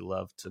it. We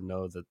love to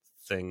know that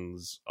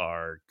things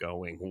are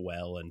going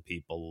well and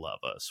people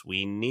love us.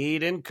 We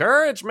need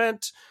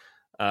encouragement.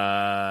 You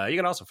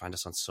can also find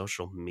us on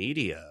social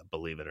media,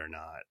 believe it or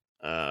not.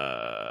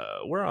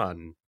 We're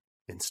on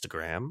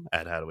Instagram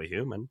at How Do We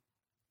Human.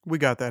 We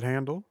got that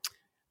handle.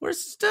 We're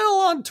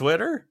still on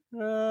Twitter.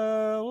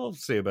 We'll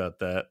see about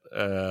that.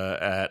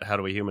 At How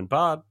Do We Human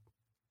Pod.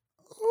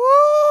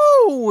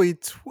 Oh, we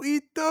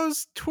tweet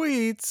those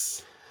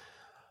tweets.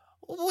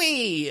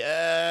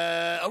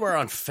 We're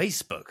on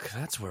Facebook.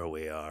 That's where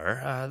we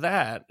are.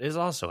 That is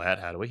also at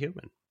How Do We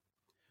Human.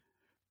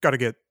 Gotta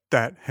get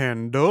that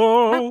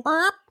handle.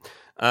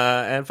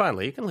 And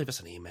finally, you can leave us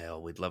an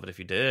email. We'd love it if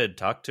you did.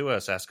 Talk to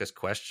us, ask us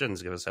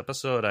questions, give us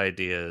episode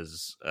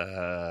ideas. That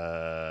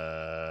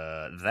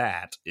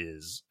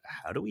is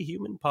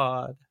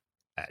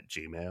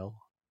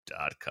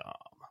howdowehumanpod@gmail.com.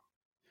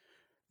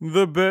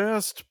 The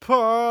best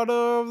part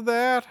of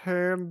that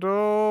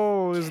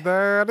handle is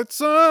that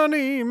it's an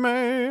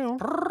email.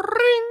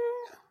 Ring.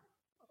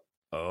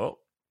 Oh.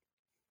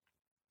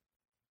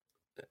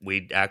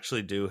 We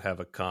actually do have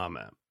a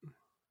comment.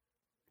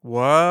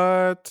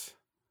 What?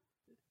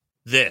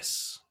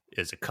 This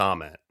is a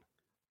comment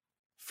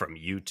from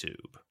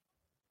YouTube.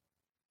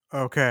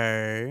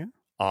 Okay.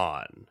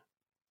 On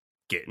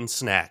Getting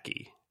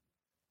Snacky.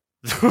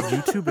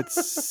 YouTube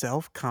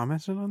itself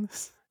commented on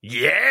this?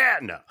 Yeah,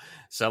 no.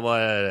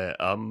 Someone,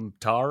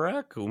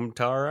 Tarek,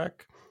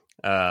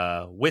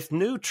 with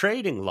new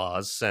trading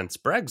laws since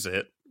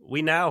Brexit,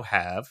 we now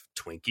have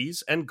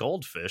Twinkies and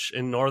goldfish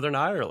in Northern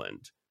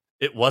Ireland.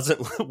 It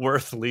wasn't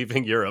worth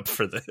leaving Europe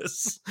for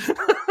this.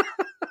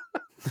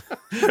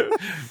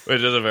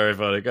 Which is a very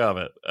funny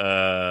comment.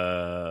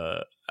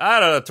 I don't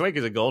know,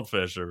 Twinkies and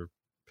goldfish are...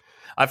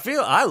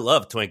 I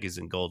love Twinkies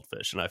and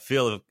goldfish, and I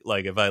feel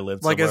like if I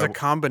lived somewhere... Like as a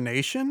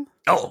combination?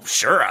 Oh,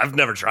 sure. I've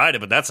never tried it,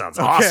 but that sounds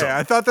awesome.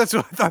 I thought that's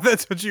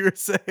what you were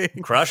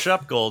saying. Crush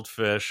up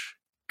goldfish,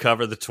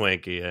 cover the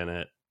Twinkie in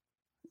it.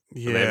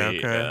 Yeah,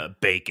 maybe okay.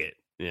 Bake it,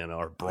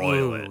 or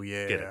broil it.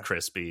 Yeah. Get it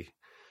crispy.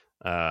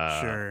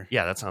 Sure.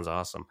 Yeah, that sounds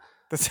awesome.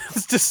 That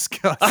sounds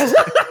disgusting.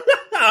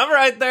 I'm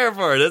right there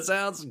for it. It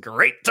sounds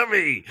great to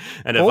me.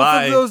 And Both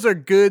of those are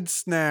good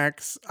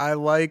snacks. I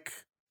like...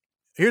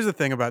 Here's the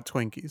thing about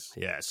Twinkies.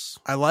 Yes.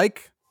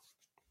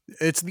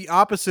 It's the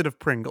opposite of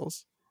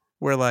Pringles,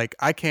 where like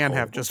I can't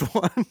have just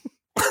one.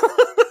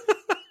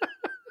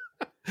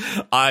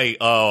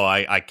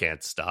 I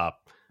can't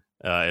stop.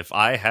 If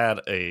I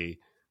had a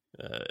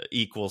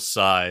equal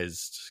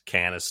sized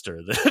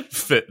canister that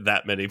fit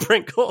that many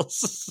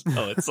Pringles,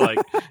 so it's like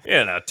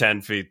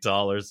 10 feet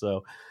tall or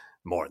so,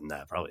 more than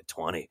that, probably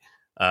 20.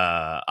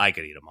 I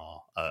could eat them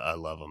all. I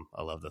love them.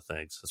 I love the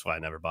things. That's why I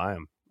never buy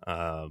them.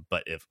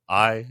 But if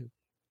I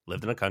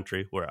lived in a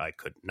country where I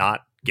could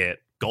not get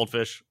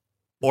goldfish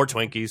or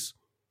Twinkies,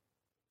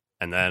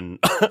 and then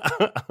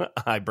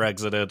I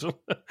Brexited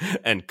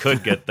and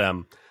could get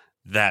them,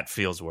 that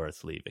feels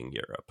worth leaving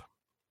Europe.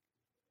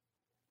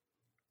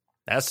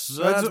 That's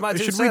my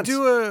 2 cents.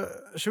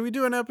 Should we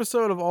do an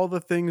episode of all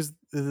the things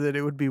that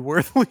it would be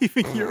worth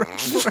leaving Europe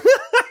for?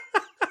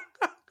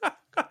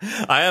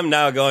 I am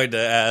now going to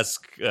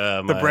ask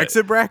the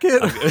Brexit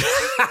bracket.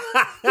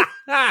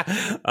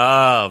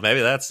 Oh,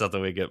 maybe that's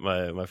something we get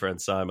my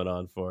friend Simon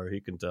on for.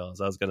 He can tell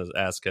us. I was going to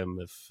ask him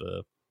if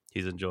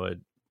he's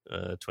enjoyed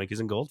Twinkies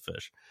and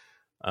goldfish.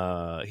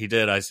 He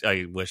did.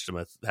 I wished him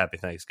a happy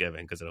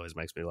Thanksgiving because it always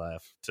makes me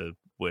laugh to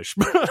wish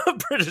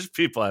British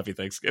people happy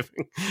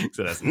Thanksgiving because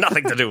it has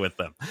nothing to do with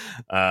them.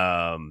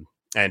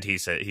 And he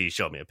said he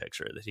showed me a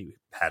picture that he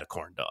had a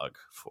corn dog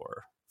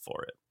for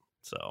it.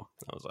 So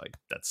I was like,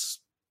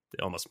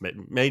 it almost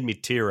made me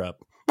tear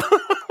up.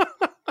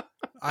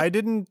 I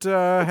didn't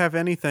have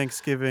any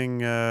Thanksgiving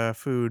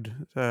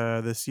food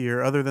this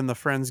year other than the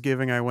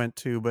Friendsgiving I went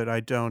to, but I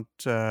don't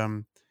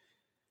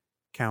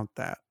count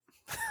that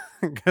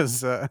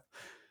because the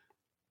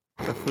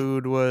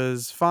food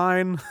was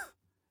fine.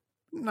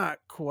 Not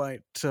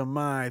quite to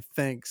my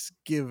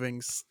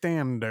Thanksgiving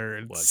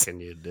standards. What can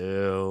you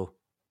do?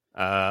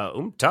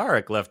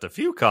 Tarek left a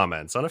few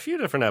comments on a few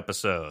different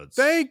episodes.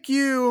 Thank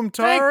you,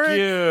 Tarek. Thank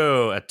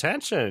you.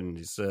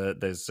 Attention.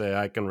 They say,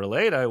 I can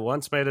relate. I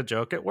once made a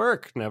joke at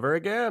work. Never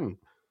again.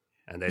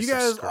 And you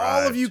guys,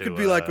 all of you could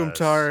be like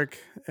Tarek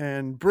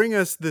and bring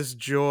us this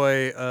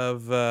joy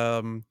of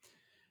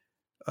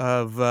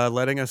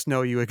letting us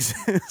know you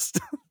exist.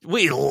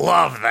 We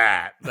love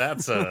that.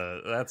 That's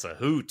a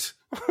hoot.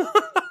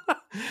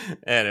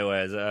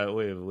 Anyways,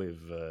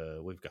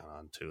 we've gone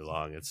on too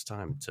long. It's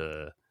time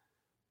to.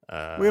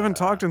 We haven't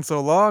talked in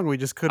so long. We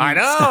just couldn't. I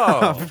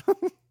know.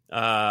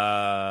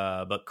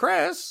 Stop. But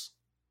Chris,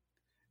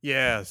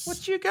 yes,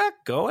 what you got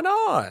going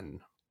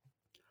on?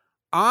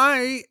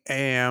 I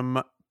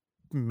am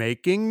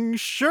making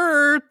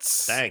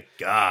shirts. Thank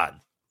God.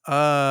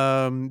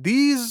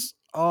 These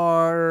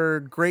are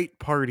great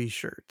party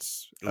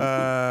shirts.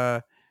 Ooh.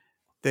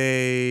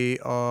 They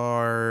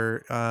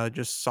are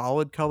just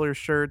solid color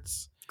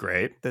shirts.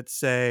 Great. That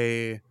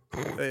say,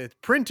 it's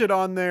printed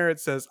on there. It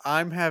says,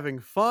 "I'm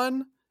having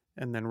fun."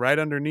 And then right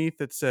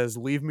underneath it says,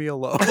 "Leave me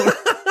alone."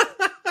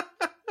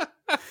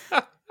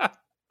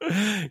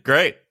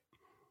 Great.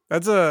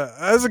 That's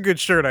a good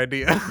shirt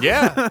idea.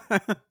 Yeah.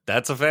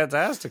 That's a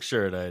fantastic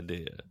shirt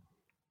idea.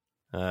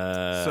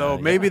 So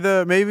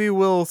maybe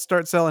we'll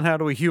start selling How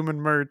Do We Human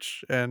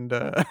merch, and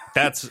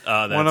that's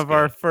one of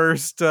our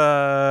first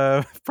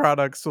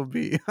products will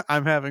be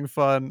 "I'm having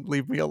fun,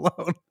 leave me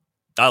alone."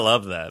 I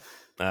love that.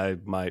 I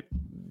might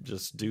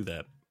just do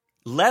that.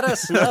 Let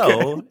us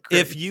know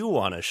if you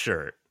want a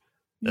shirt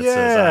that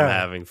says "I'm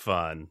having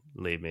fun,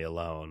 leave me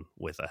alone"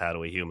 with a How Do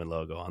We Human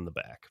logo on the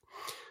back.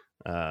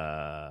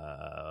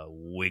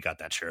 We got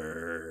that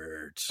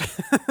shirt.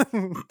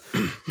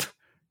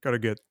 Gotta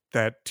get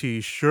that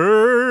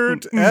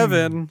t-shirt.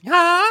 Evan.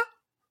 Huh?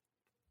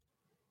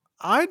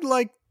 I'd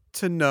like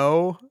to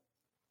know,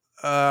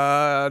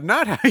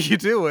 not how you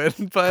do it,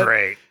 but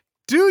great.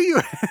 Do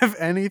you have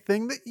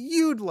anything that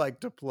you'd like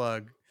to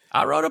plug?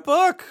 I wrote a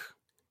book.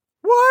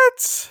 What?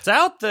 It's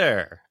out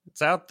there.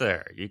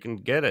 You can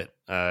get it.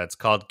 It's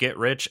called Get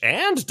Rich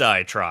and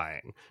Die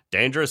Trying.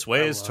 Dangerous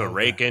Ways to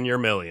Rake in Your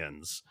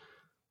Millions.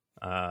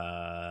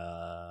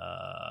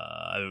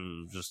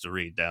 Just to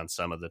read down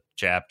some of the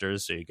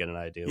chapters so you get an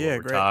idea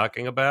what we're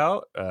talking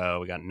about.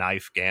 We got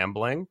knife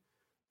gambling.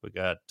 We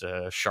got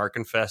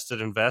shark-infested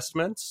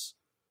investments.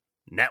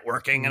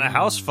 Networking in a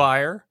house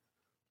fire.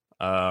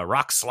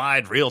 Rock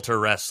slide realtor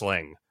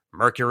wrestling.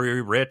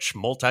 Mercury rich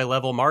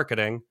multi-level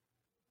marketing.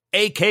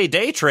 AK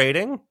day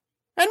trading.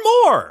 And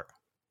more.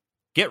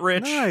 Get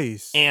rich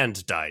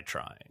and die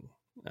trying.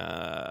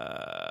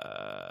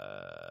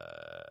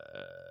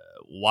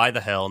 Why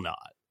the hell not?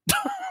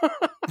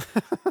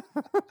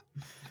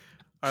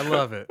 I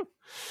love it.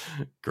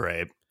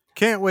 Great.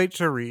 Can't wait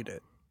to read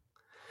it.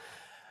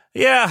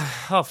 Yeah,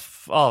 I'll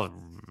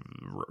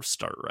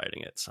start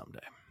writing it someday.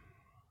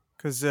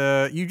 Because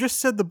you just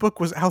said the book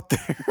was out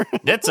there.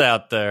 It's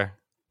out there,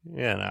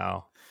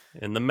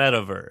 in the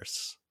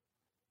metaverse.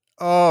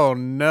 Oh,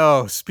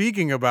 no.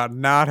 Speaking about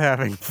not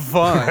having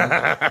fun.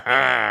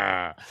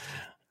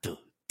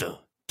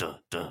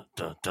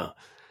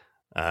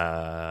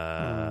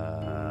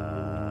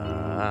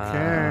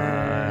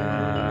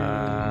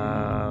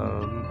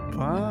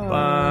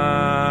 Bye.